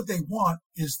 I think what they want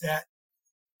is that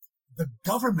the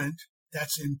government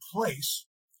that's in place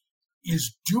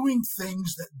is doing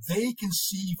things that they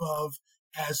conceive of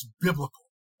as biblical.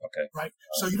 Okay. Right?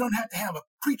 So you don't have to have a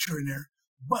preacher in there,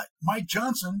 but Mike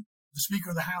Johnson, the Speaker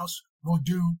of the House, will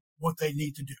do what they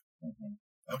need to do.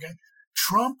 Mm-hmm. Okay?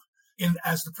 Trump,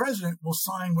 as the president, will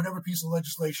sign whatever piece of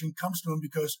legislation comes to him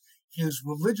because his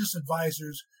religious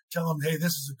advisors tell him, hey,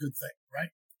 this is a good thing, right?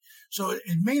 So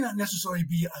it may not necessarily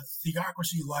be a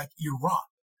theocracy like Iran,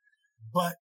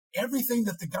 but everything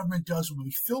that the government does will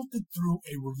be filtered through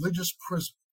a religious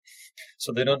prism.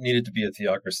 So they don't need it to be a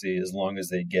theocracy as long as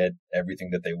they get everything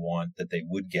that they want, that they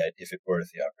would get if it were a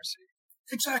theocracy.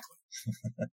 Exactly.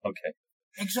 Okay.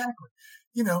 Exactly.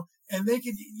 And they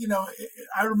could,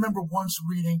 I remember once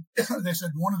reading, they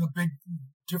said one of the big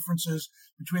differences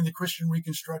between the Christian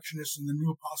Reconstructionists and the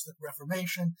New Apostolic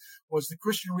Reformation was the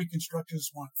Christian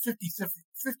Reconstructionists want 50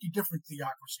 different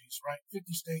theocracies, right?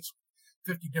 50 states,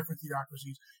 50 different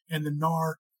theocracies, and the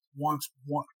NAR wants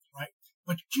one, right?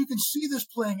 But you can see this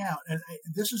playing out, and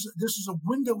this is a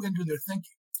window into their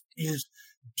thinking, is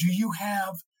do you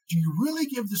really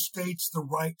give the states the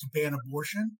right to ban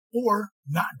abortion or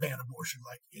not ban abortion,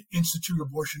 like institute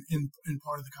abortion in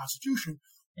part of the Constitution?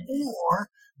 Mm-hmm. Or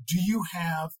do you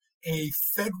have a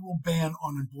federal ban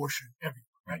on abortion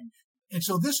everywhere, right? And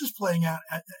so this is playing out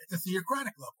at the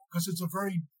theocratic level because it's a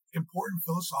very important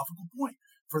philosophical point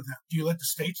for them. Do you let the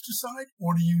states decide,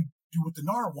 or do you do what the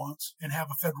NAR wants and have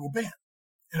a federal ban?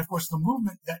 And of course, the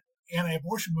movement, that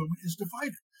anti-abortion movement, is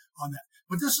divided on that.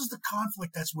 But this is the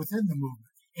conflict that's within the movement.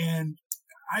 And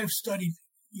I've studied,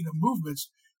 movements,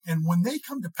 and when they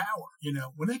come to power,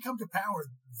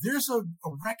 there's a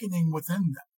reckoning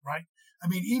within them, right? I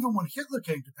mean, even when Hitler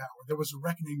came to power, there was a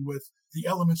reckoning with the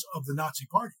elements of the Nazi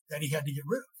Party that he had to get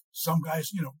rid of. Some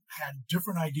guys, had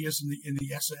different ideas in the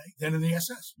SA than in the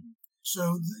SS.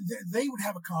 So they would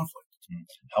have a conflict.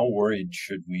 How worried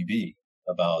should we be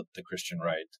about the Christian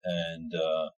right, and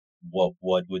what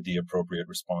would the appropriate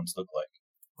response look like?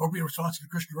 Appropriate response to the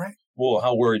Christian right? Well,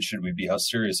 how worried should we be? How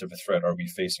serious of a threat are we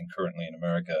facing currently in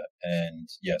America? And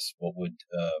yes, what do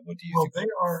you think? Well, they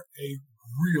are a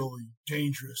really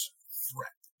dangerous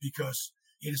threat because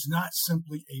it is not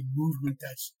simply a movement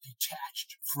that's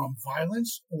detached from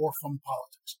violence or from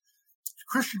politics. The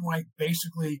Christian right,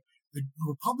 basically, the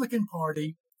Republican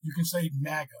Party, you can say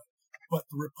MAGA, but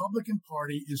the Republican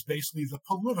Party is basically the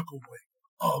political wing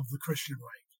of the Christian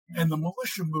right. And the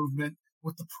militia movement,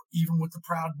 even with the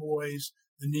Proud Boys,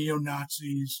 the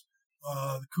neo-Nazis,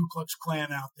 the Ku Klux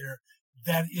Klan out there,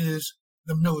 that is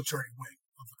the military wing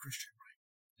of the Christian right.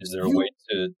 Is there a way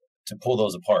to pull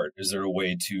those apart? Is there a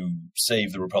way to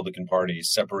save the Republican Party,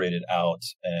 separate it out?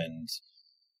 And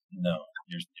no,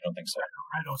 you don't think so?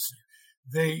 I don't see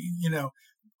it.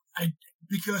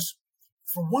 Because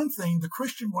for one thing, the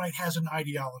Christian right has an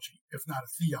ideology, if not a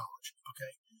theology,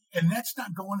 okay? And that's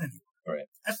not going anywhere. Right.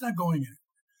 That's not going anywhere.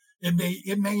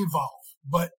 It may evolve,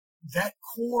 but that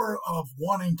core of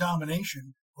wanting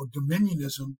domination or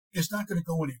dominionism is not going to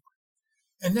go anywhere.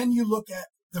 And then you look at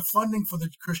the funding for the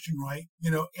Christian right.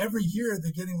 Every year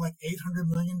they're getting like $800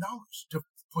 million to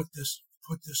put this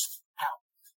out.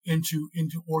 into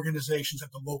organizations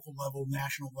at the local level,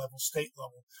 national level, state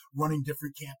level, running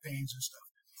different campaigns and stuff.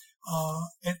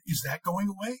 And is that going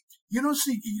away? You don't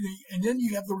see, and then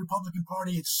you have the Republican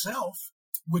Party itself,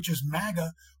 which is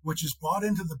MAGA, which is bought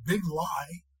into the big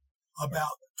lie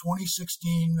about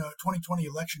 2020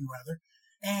 election rather.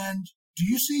 And do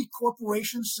you see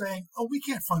corporations saying, oh, we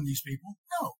can't fund these people?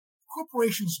 No,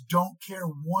 corporations don't care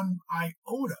one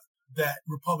iota that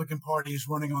Republican Party is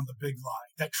running on the big lie,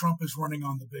 that Trump is running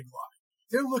on the big lie.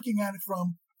 They're looking at it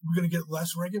from, we're going to get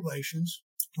less regulations,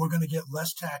 we're going to get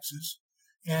less taxes,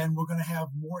 and we're going to have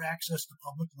more access to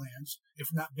public lands,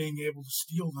 if not being able to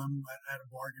steal them at a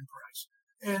bargain price.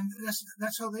 And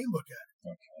that's how they look at it.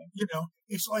 Okay. You know,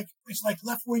 it's like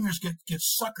left wingers get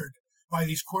suckered by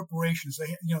these corporations.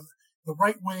 They, you know, the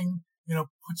right wing, you know,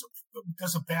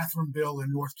 does a bathroom bill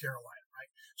in North Carolina, right?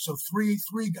 So three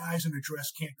guys in a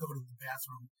dress can't go to the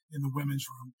bathroom in the women's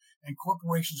room, and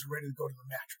corporations are ready to go to the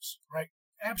mattress, right?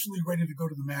 Absolutely ready to go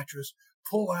to the mattress,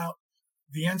 pull out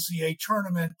the NCAA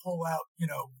tournament, pull out, you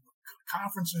know,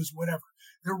 conferences, whatever.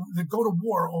 They go to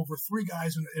war over three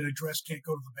guys in a dress can't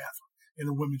go to the bathroom in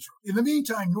the women's room. In the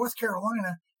meantime, North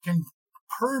Carolina can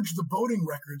purge the voting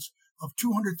records of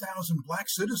 200,000 black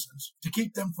citizens to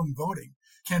keep them from voting,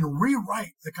 can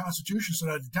rewrite the Constitution so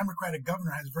that a Democratic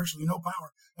governor has virtually no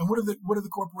power. And what do the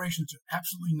corporations do?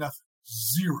 Absolutely nothing.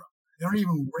 Zero. They don't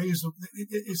even raise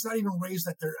it's not even raised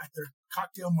at their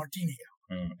cocktail martini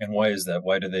hour. And why is that?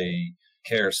 Why do they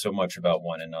care so much about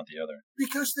one and not the other?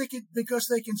 Because they can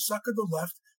sucker the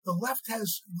left. The left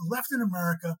in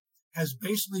America has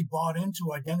basically bought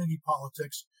into identity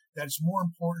politics, that it's more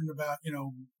important about, you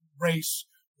know, race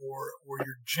or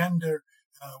your gender,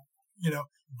 you know,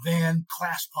 than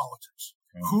class politics.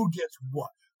 Who gets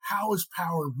what? How is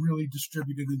power really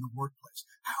distributed in the workplace?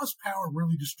 How is power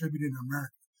really distributed in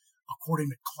America according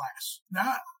to class?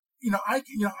 Now,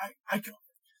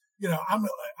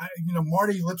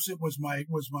 Marty Lipset was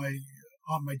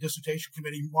on my dissertation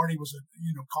committee. Marty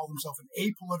called himself an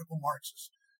apolitical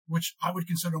Marxist, which I would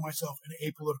consider myself an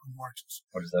apolitical Marxist.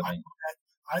 What does that mean?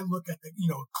 I look at the,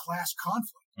 class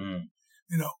conflict,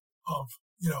 of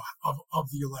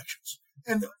the elections.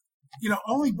 And,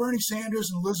 only Bernie Sanders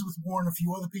and Elizabeth Warren and a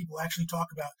few other people actually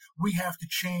talk about, we have to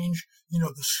change,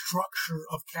 the structure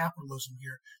of capitalism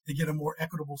here to get a more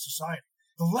equitable society.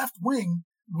 The left wing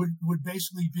would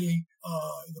basically be,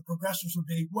 the progressives would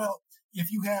be, well,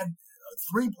 if you had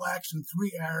 3 blacks and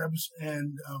 3 Arabs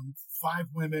and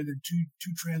 5 women and two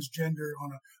transgender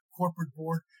on a corporate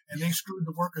board, and they screwed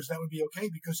the workers, that would be okay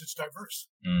because it's diverse.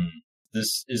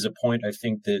 This is a point I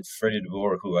think that Freddie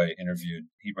DeBoer, who I interviewed,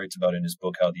 he writes about in his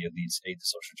book how the elites ate the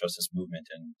social justice movement.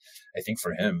 And I think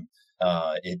for him,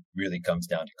 it really comes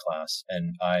down to class.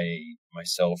 And I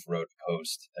myself wrote a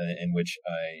post in which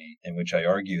I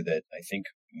argue that I think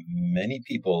many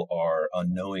people are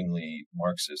unknowingly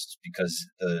Marxists because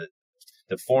the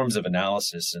forms of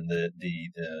analysis and the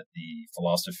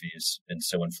philosophy has been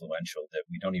so influential that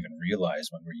we don't even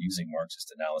realize when we're using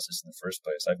Marxist analysis in the first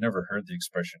place. I've never heard the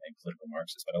expression apolitical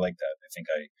Marxist, but I like that.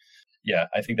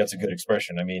 I think that's a good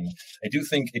expression. I mean, I do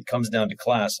think it comes down to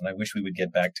class, and I wish we would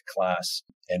get back to class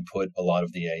and put a lot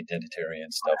of the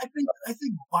identitarian stuff. I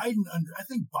think Biden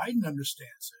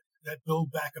understands it. That Build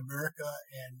Back America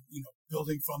and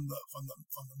building from the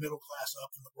middle class up,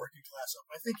 from the working class up.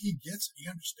 I think he gets it. He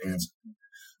understands it.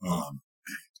 But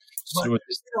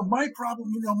my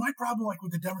problem like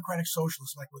with the Democratic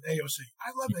Socialists, like with AOC.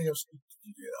 I love AOC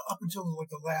up until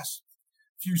like the last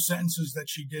few sentences that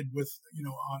she did with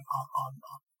on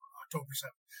October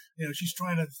 7th. She's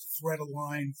trying to thread a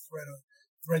line,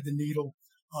 thread the needle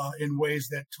in ways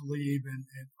that Tlaib and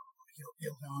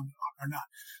Ilhan are not.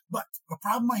 But the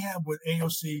problem I have with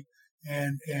AOC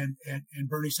and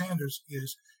Bernie Sanders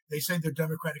is they say they're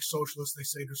democratic socialists, they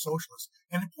say they're socialists.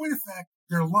 And in point of fact,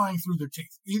 they're lying through their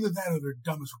teeth. Either that or they're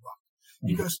dumb as a rock.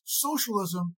 Because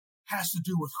socialism has to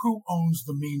do with who owns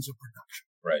the means of production.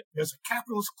 Right. There's a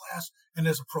capitalist class and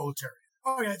there's a proletariat.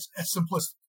 Oh yeah, it's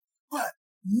simplistic. But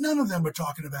none of them are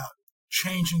talking about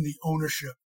changing the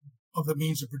ownership of the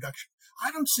means of production. I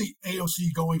don't see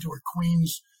AOC going to her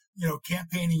Queens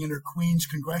campaigning in her Queens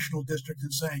congressional district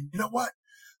and saying, you know what,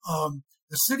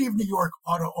 the city of New York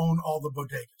ought to own all the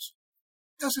bodegas.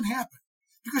 It doesn't happen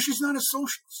because she's not a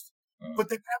socialist. But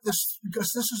they have this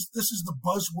because this is the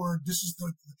buzzword. This is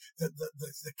the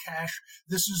cash.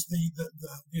 This is the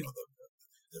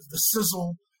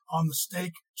sizzle on the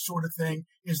steak sort of thing.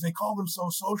 Is they call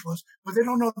themselves socialists, but they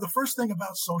don't know the first thing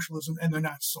about socialism, and they're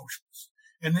not socialists.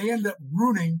 And they end up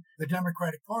ruining the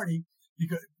Democratic Party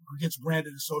because who gets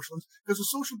branded as socialist because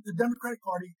the Democratic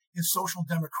Party is social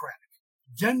democratic.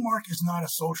 Denmark is not a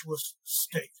socialist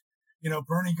state.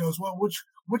 Bernie goes, well, which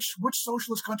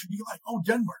socialist country do you like? Oh,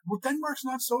 Denmark. Well, Denmark's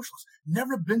not socialist.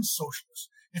 Never been socialist.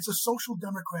 It's a social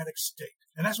democratic state.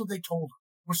 And that's what they told him.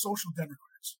 We're social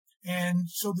democrats. And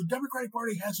so the Democratic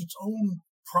Party has its own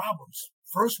problems.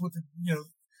 First with a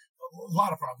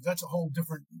lot of problems. That's a whole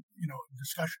different,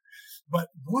 discussion. But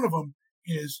one of them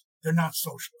is they're not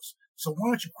socialists. So why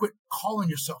don't you quit calling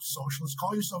yourself socialist,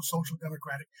 call yourself social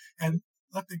democratic, and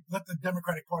let the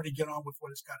Democratic Party get on with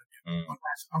what it's got to do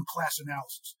on class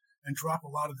analysis and drop a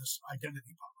lot of this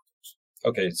identity politics.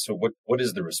 Okay, so what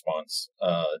is the response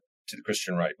to the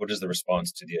Christian right? What is the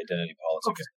response to the identity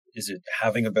politics? Okay. Is it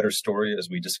having a better story, as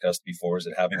we discussed before? Is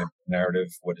it having a narrative?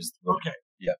 Okay.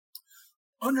 Yeah.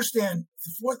 Understand,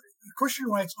 the Christian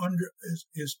rights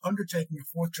is undertaking a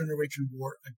fourth generation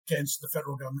war against the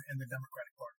federal government and the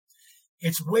Democratic Party.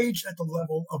 It's waged at the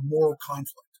level of moral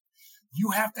conflict.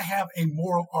 You have to have a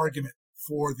moral argument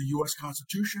for the U.S.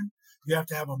 Constitution. You have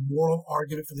to have a moral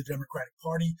argument for the Democratic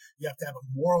Party. You have to have a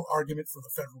moral argument for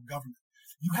the federal government.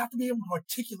 You have to be able to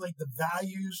articulate the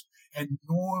values and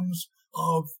norms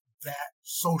of that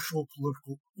social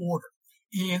political order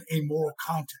in a moral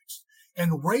context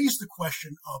and raise the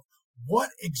question of what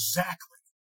exactly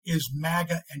is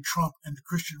MAGA and Trump and the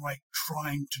Christian right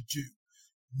trying to do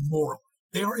morally.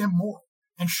 They are immoral,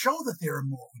 and show that they're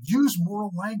immoral. Use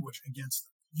moral language against them.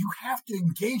 You have to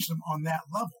engage them on that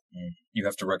level. You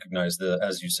have to recognize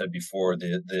as you said before,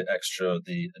 the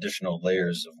additional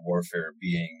layers of warfare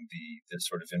being the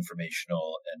sort of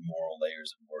informational and moral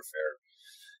layers of warfare.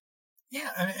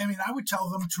 Yeah, I mean, I would tell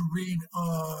them to read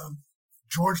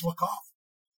George Lakoff,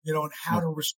 and how to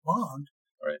respond,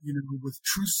 right. With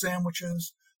truth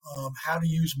sandwiches, how to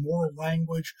use moral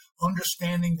language,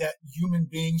 understanding that human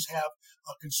beings have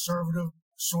a conservative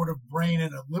sort of brain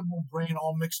and a liberal brain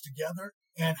all mixed together,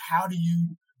 and how do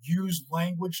you use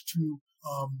language to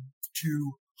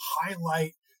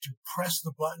highlight, to press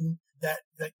the button that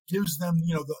gives them,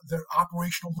 their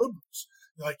operational liberals.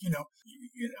 Like,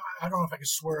 I don't know if I can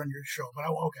swear on your show, but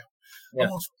okay. Yeah.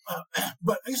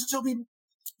 But I used to tell people,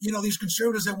 these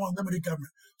conservatives, they want limited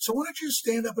government. So why don't you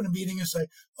stand up in a meeting and say,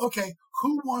 okay,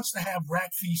 who wants to have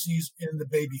rat feces in the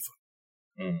baby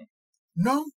food? Mm.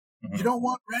 No? Mm-hmm. You don't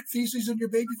want rat feces in your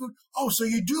baby food? Oh, so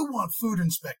you do want food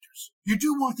inspectors. You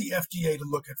do want the FDA to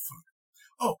look at food.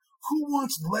 Oh, who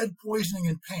wants lead poisoning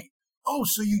in paint? Oh,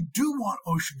 so you do want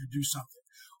OSHA to do something.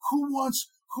 Who wants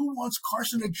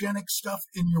carcinogenic stuff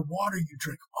in your water you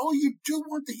drink? Oh, you do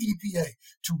want the EPA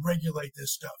to regulate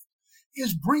this stuff.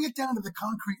 Is bring it down to the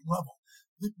concrete level.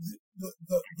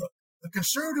 The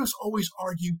conservatives always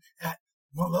argue at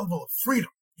one level of freedom.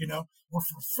 We're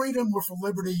for freedom, we're for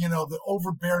liberty, the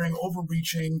overbearing,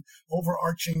 overreaching,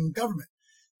 overarching government.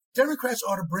 Democrats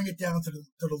ought to bring it down to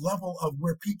the level of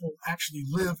where people actually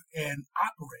live and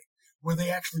operate, where they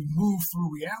actually move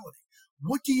through reality.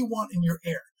 What do you want in your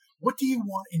air? What do you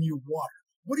want in your water?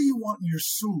 What do you want in your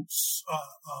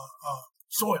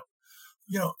soil?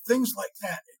 Things like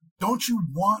that. Don't you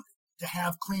want to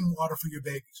have clean water for your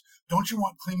babies? Don't you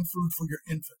want clean food for your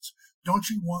infants? Don't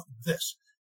you want this?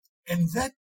 And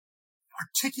that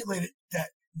articulated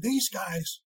that these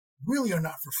guys really are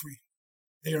not for freedom.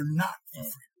 They are not for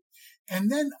freedom.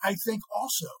 And then I think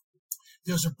also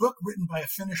there's a book written by a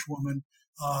Finnish woman,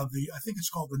 I think it's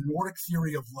called The Nordic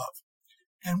Theory of Love.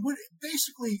 And what it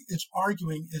basically is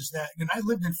arguing is that, and I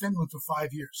lived in Finland for 5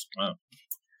 years. Wow.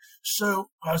 So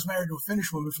I was married to a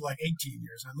Finnish woman for like 18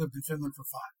 years. I lived in Finland for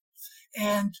 5.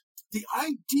 And the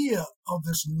idea of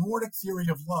this Nordic theory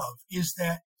of love is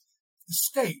that the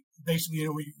state, basically,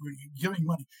 when you're giving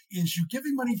money, is you're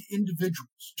giving money to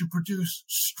individuals to produce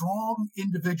strong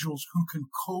individuals who can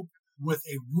cope with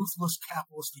a ruthless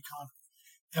capitalist economy.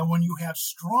 And when you have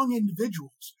strong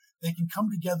individuals, they can come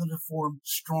together to form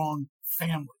strong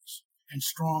families and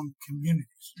strong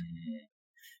communities. Mm-hmm.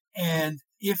 And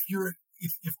if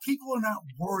people are not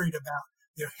worried about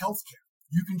their health care,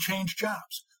 you can change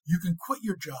jobs. You can quit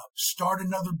your job, start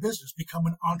another business, become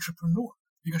an entrepreneur,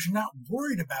 because you're not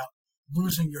worried about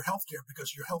losing your health care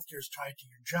because your health care is tied to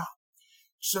your job.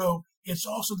 So it's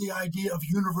also the idea of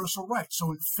universal rights.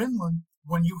 So in Finland,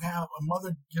 when you have a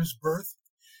mother gives birth,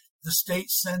 the state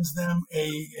sends them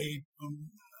an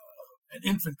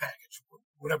infant package,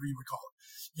 whatever you would call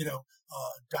it,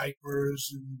 diapers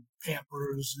and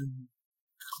Pampers and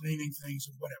cleaning things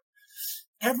and whatever.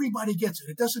 Everybody gets it.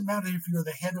 It doesn't matter if you're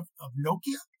the head of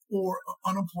Nokia or an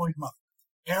unemployed mother.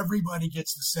 Everybody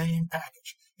gets the same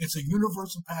package. It's a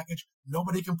universal package.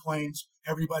 Nobody complains.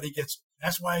 Everybody gets it.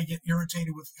 That's why I get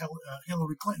irritated with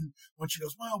Hillary Clinton when she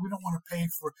goes, well, we don't want to pay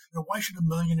for, why should a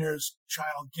millionaire's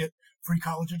child get free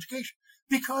college education?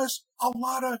 because a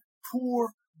lot of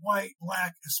poor white,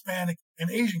 black, Hispanic,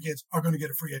 and Asian kids are going to get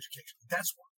a free education.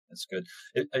 That's why. That's good.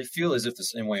 I feel as if the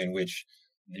same way in which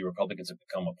the Republicans have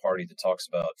become a party that talks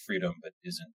about freedom but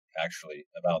isn't actually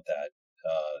about that,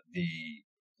 the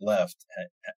left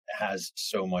has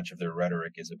so much of their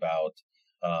rhetoric is about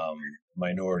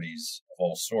minorities of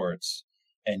all sorts,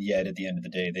 and yet at the end of the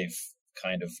day, they've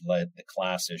kind of let the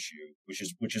class issue, which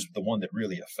is the one that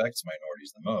really affects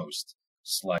minorities the most,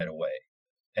 slide away.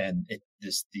 And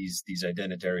these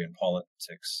identitarian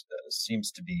politics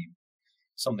seems to be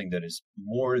something that is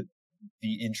more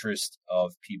the interest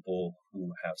of people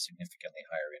who have significantly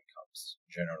higher incomes,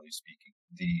 generally speaking.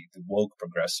 The woke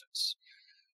progressives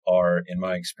are, in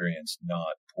my experience,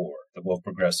 not poor. The woke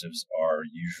progressives are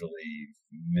usually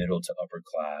middle to upper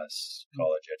class,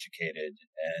 college educated,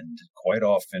 and quite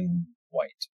often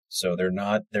white. So they're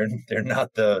not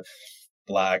the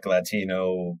Black,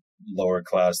 Latino, lower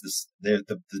class.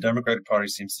 The Democratic Party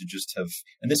seems to just have,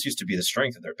 and this used to be the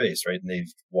strength of their base, right? And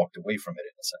they've walked away from it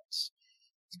in a sense.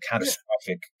 It's a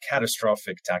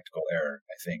catastrophic tactical error,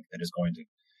 I think, that is going to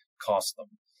cost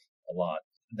them a lot.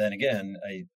 Then again,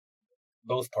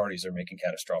 both parties are making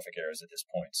catastrophic errors at this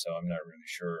point, so I'm not really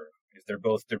sure if they're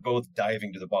both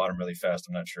diving to the bottom really fast.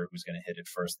 I'm not sure who's going to hit it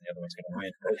first, and the other one's going to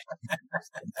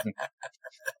win.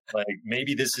 Like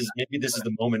maybe this is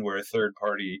the moment where a third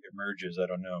party emerges. I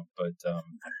don't know, but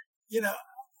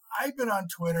I've been on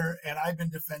Twitter and I've been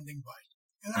defending Biden,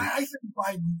 and I think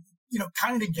Biden,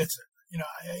 kind of gets it.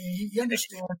 He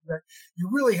understands that you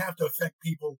really have to affect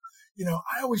people.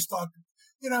 I always thought,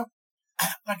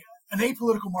 like an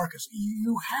apolitical Marcus,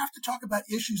 you have to talk about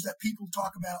issues that people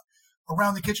talk about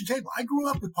around the kitchen table. I grew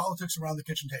up with politics around the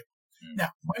kitchen table.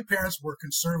 Now, my parents were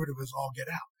conservative as all get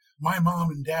out. My mom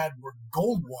and dad were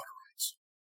Goldwaterites.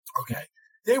 Okay.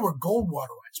 They were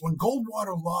Goldwaterites. When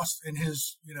Goldwater lost in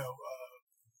his,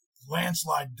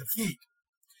 landslide defeat,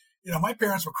 my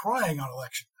parents were crying on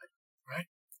election night, right?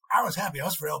 I was happy. I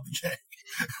was for LBJ.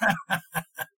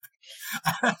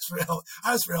 I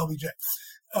was for LBJ.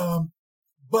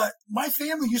 But my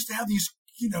family used to have these,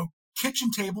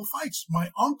 kitchen table fights.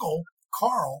 My uncle,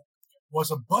 Carl, was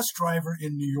a bus driver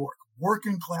in New York,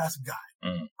 working class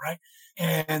guy, right?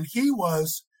 And he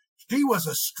was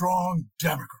a strong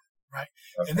Democrat, right?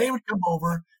 Okay. And they would come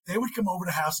over to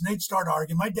the house and they'd start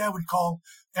arguing. My dad would call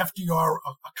FDR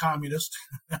a communist,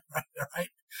 right?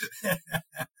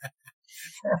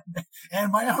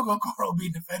 And my uncle Carl would be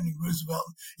defending Roosevelt,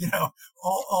 and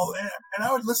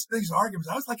I would listen to these arguments.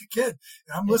 I was like a kid,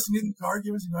 and I'm listening to these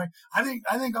arguments, and I think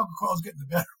Uncle Carl's getting the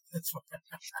better. That's why.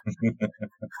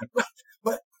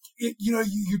 but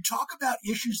you talk about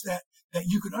issues that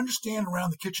you can understand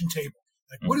around the kitchen table.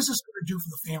 Like, what is this going to do for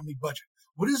the family budget?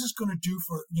 What is this going to do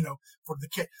for the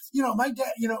kid? My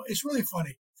dad, it's really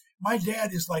funny. My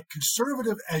dad is like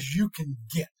conservative as you can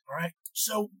get. All right.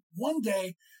 So one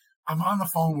day, I'm on the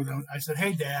phone with him. I said,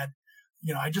 "Hey, Dad,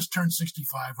 I just turned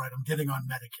 65, right? I'm getting on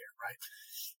Medicare, right?"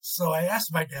 So I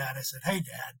asked my dad, I said, "Hey,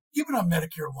 Dad, you've been on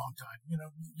Medicare a long time.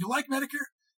 You like Medicare?"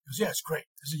 He goes, "Yeah, it's great."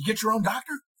 I said, "You get your own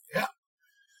doctor?" "Yeah."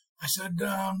 I said,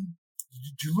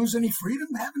 "Did you lose any freedom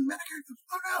having Medicare?" He goes,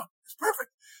 "Oh, no, it's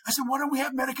perfect." I said, "Why don't we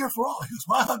have Medicare for all?" He goes,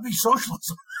 "Well, that'd be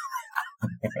socialism."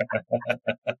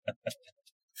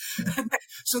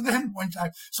 So then one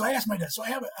time, I asked my dad, so I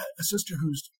have a sister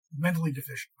who's mentally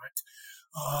deficient, right?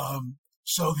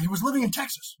 So he was living in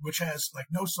Texas, which has like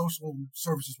no social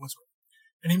services whatsoever.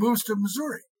 And he moves to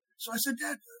Missouri. So I said,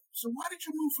 "Dad, so why did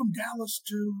you move from Dallas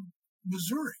to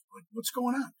Missouri? What's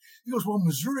going on?" He goes, "Well,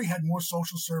 Missouri had more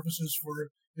social services for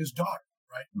his daughter,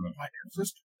 right? Mm-hmm. My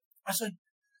sister." I said,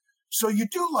 "So you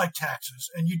do like taxes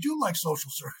and you do like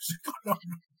social services?" No.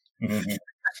 Mm-hmm.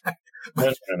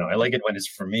 No. I like it when it's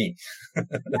for me.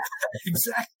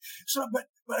 Exactly. So, but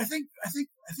I think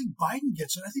Biden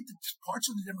gets it. I think the parts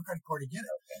of the Democratic Party get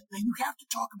it. That you have to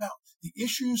talk about the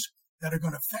issues that are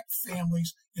going to affect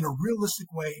families in a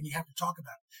realistic way, and you have to talk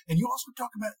about it. And you also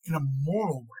talk about it in a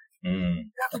moral way. You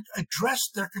have to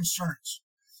address their concerns.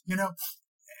 And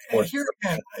here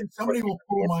again, somebody will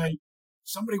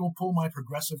pull my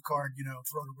progressive card.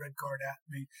 Throw the red card at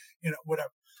me. Whatever.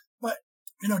 But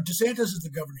DeSantis is the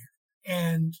governor here,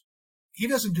 and he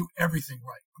doesn't do everything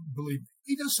right. Believe me,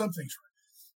 he does some things right,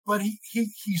 but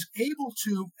he's able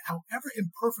to, however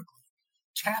imperfectly,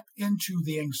 tap into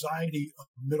the anxiety of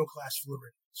middle class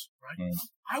Floridians. Right?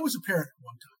 I was a parent at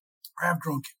one time. I have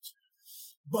grown kids,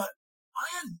 but I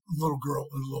had a little girl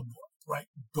and a little boy, right,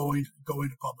 going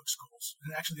to public schools,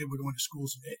 and actually they were going to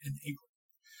schools in England,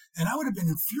 and I would have been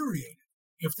infuriated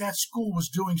if that school was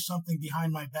doing something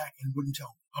behind my back and wouldn't tell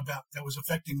me about that was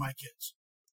affecting my kids.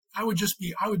 I would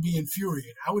be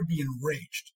infuriated. I would be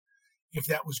enraged if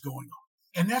that was going on.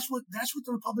 And that's what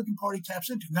the Republican Party taps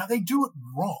into. Now they do it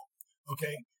wrong.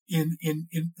 Okay. In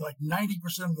like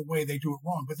 90% of the way they do it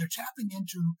wrong, but they're tapping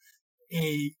into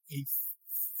a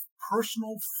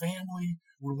personal family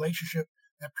relationship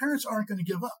that parents aren't going to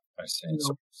give up. I see.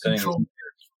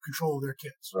 Control of their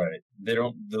kids. Right. They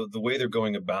don't, the way they're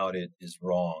going about it is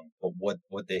wrong, but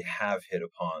what they have hit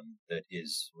upon that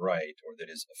is right or that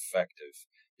is effective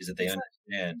is that they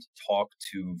understand, talk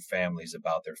to families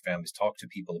about their families, talk to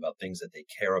people about things that they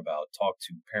care about, talk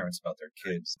to parents about their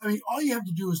kids. I mean, all you have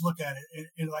to do is look at it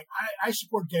and like, I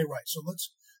support gay rights. So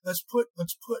let's put the,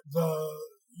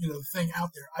 the thing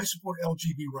out there. I support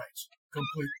LGBT rights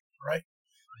completely. Right.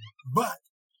 But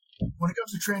when it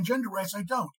comes to transgender rights, I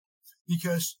don't.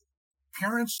 Because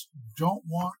parents don't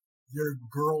want their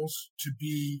girls to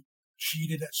be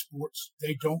cheated at sports.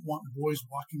 They don't want boys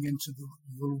walking into the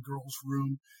little girl's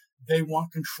room. They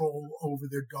want control over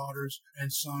their daughters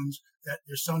and sons, that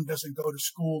their son doesn't go to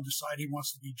school, decide he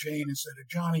wants to be Jane instead of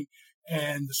Johnny,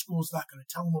 and the school's not going to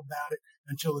tell him about it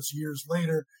until it's years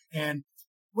later. And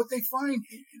what they find,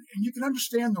 and you can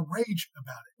understand the rage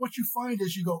about it, what you find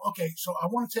is you go, okay, so I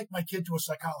want to take my kid to a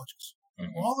psychologist.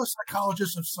 Mm-hmm. All the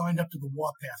psychologists have signed up to the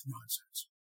Warpath nonsense,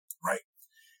 right?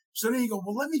 So then you go,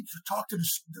 well, let me talk to the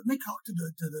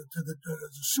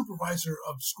supervisor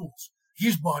of schools.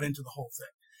 He's bought into the whole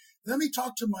thing. Let me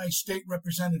talk to my state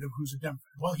representative who's a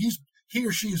Democrat. Well, he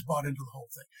or she is bought into the whole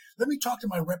thing. Let me talk to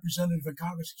my representative in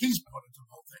Congress. He's bought into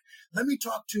the whole thing. Let me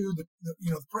talk to the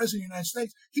president of the United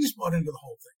States. He's bought into the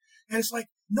whole thing. And it's like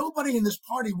nobody in this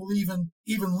party will even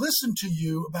listen to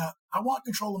you about, I want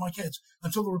control of my kids,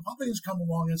 until the Republicans come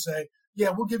along and say,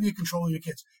 yeah, we'll give you control of your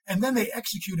kids. And then they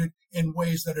execute it in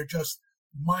ways that are just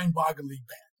mind-bogglingly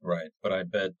bad. Right. But I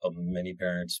bet many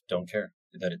parents don't care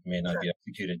that it may not be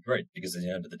executed. Right. Because at the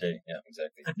end of the day, yeah,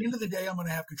 exactly. At the end of the day, I'm going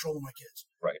to have control of my kids.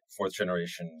 Right. Fourth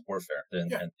generation warfare.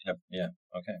 Okay.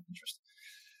 Interesting.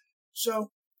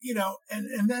 So,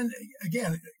 and then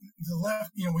again, the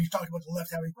left, when you talk about the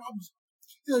left having problems,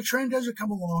 the transgenders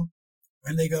come along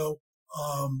and they go,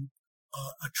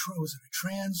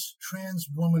 trans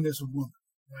woman is a woman.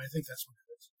 Right? I think that's what it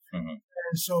is. Mm-hmm.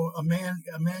 And so a man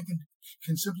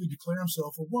can simply declare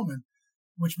himself a woman,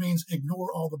 which means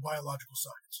ignore all the biological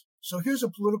science. So here's a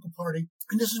political party,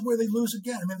 and this is where they lose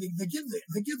again. I mean, they give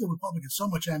the Republicans so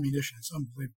much ammunition, it's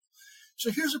unbelievable.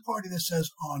 So here's a party that says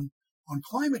on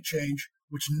climate change,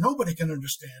 which nobody can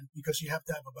understand because you have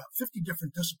to have about 50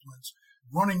 different disciplines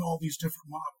running all these different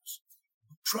models.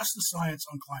 Trust the science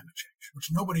on climate change,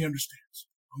 which nobody understands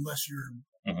unless you're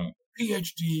a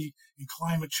PhD in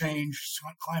climate change,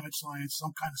 climate science,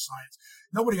 some kind of science.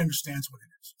 Nobody understands what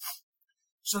it is.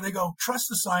 So they go, trust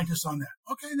the scientists on that.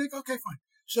 Okay, and they go, okay, fine.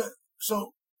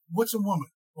 So what's a woman?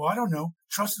 Well, I don't know.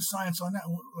 Trust the science on that.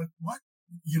 Like, what?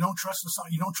 You don't trust the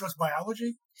science? You don't trust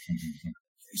biology?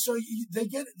 So they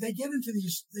get into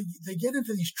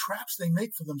these traps they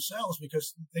make for themselves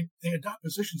because they adopt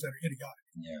positions that are idiotic.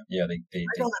 Yeah. I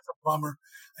know that's a bummer.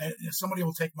 And somebody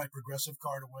will take my progressive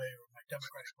card away or my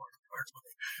Democratic card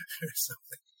away or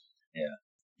something.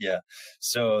 Yeah.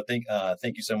 So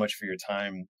thank you so much for your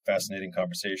time. Fascinating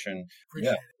conversation.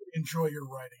 Appreciate it. Enjoy your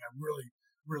writing. I really,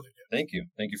 really do. Thank you.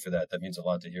 Thank you for that. That means a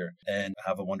lot to hear. And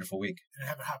have a wonderful week. And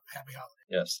have a happy holiday.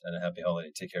 Yes, and a happy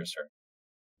holiday. Take care, sir.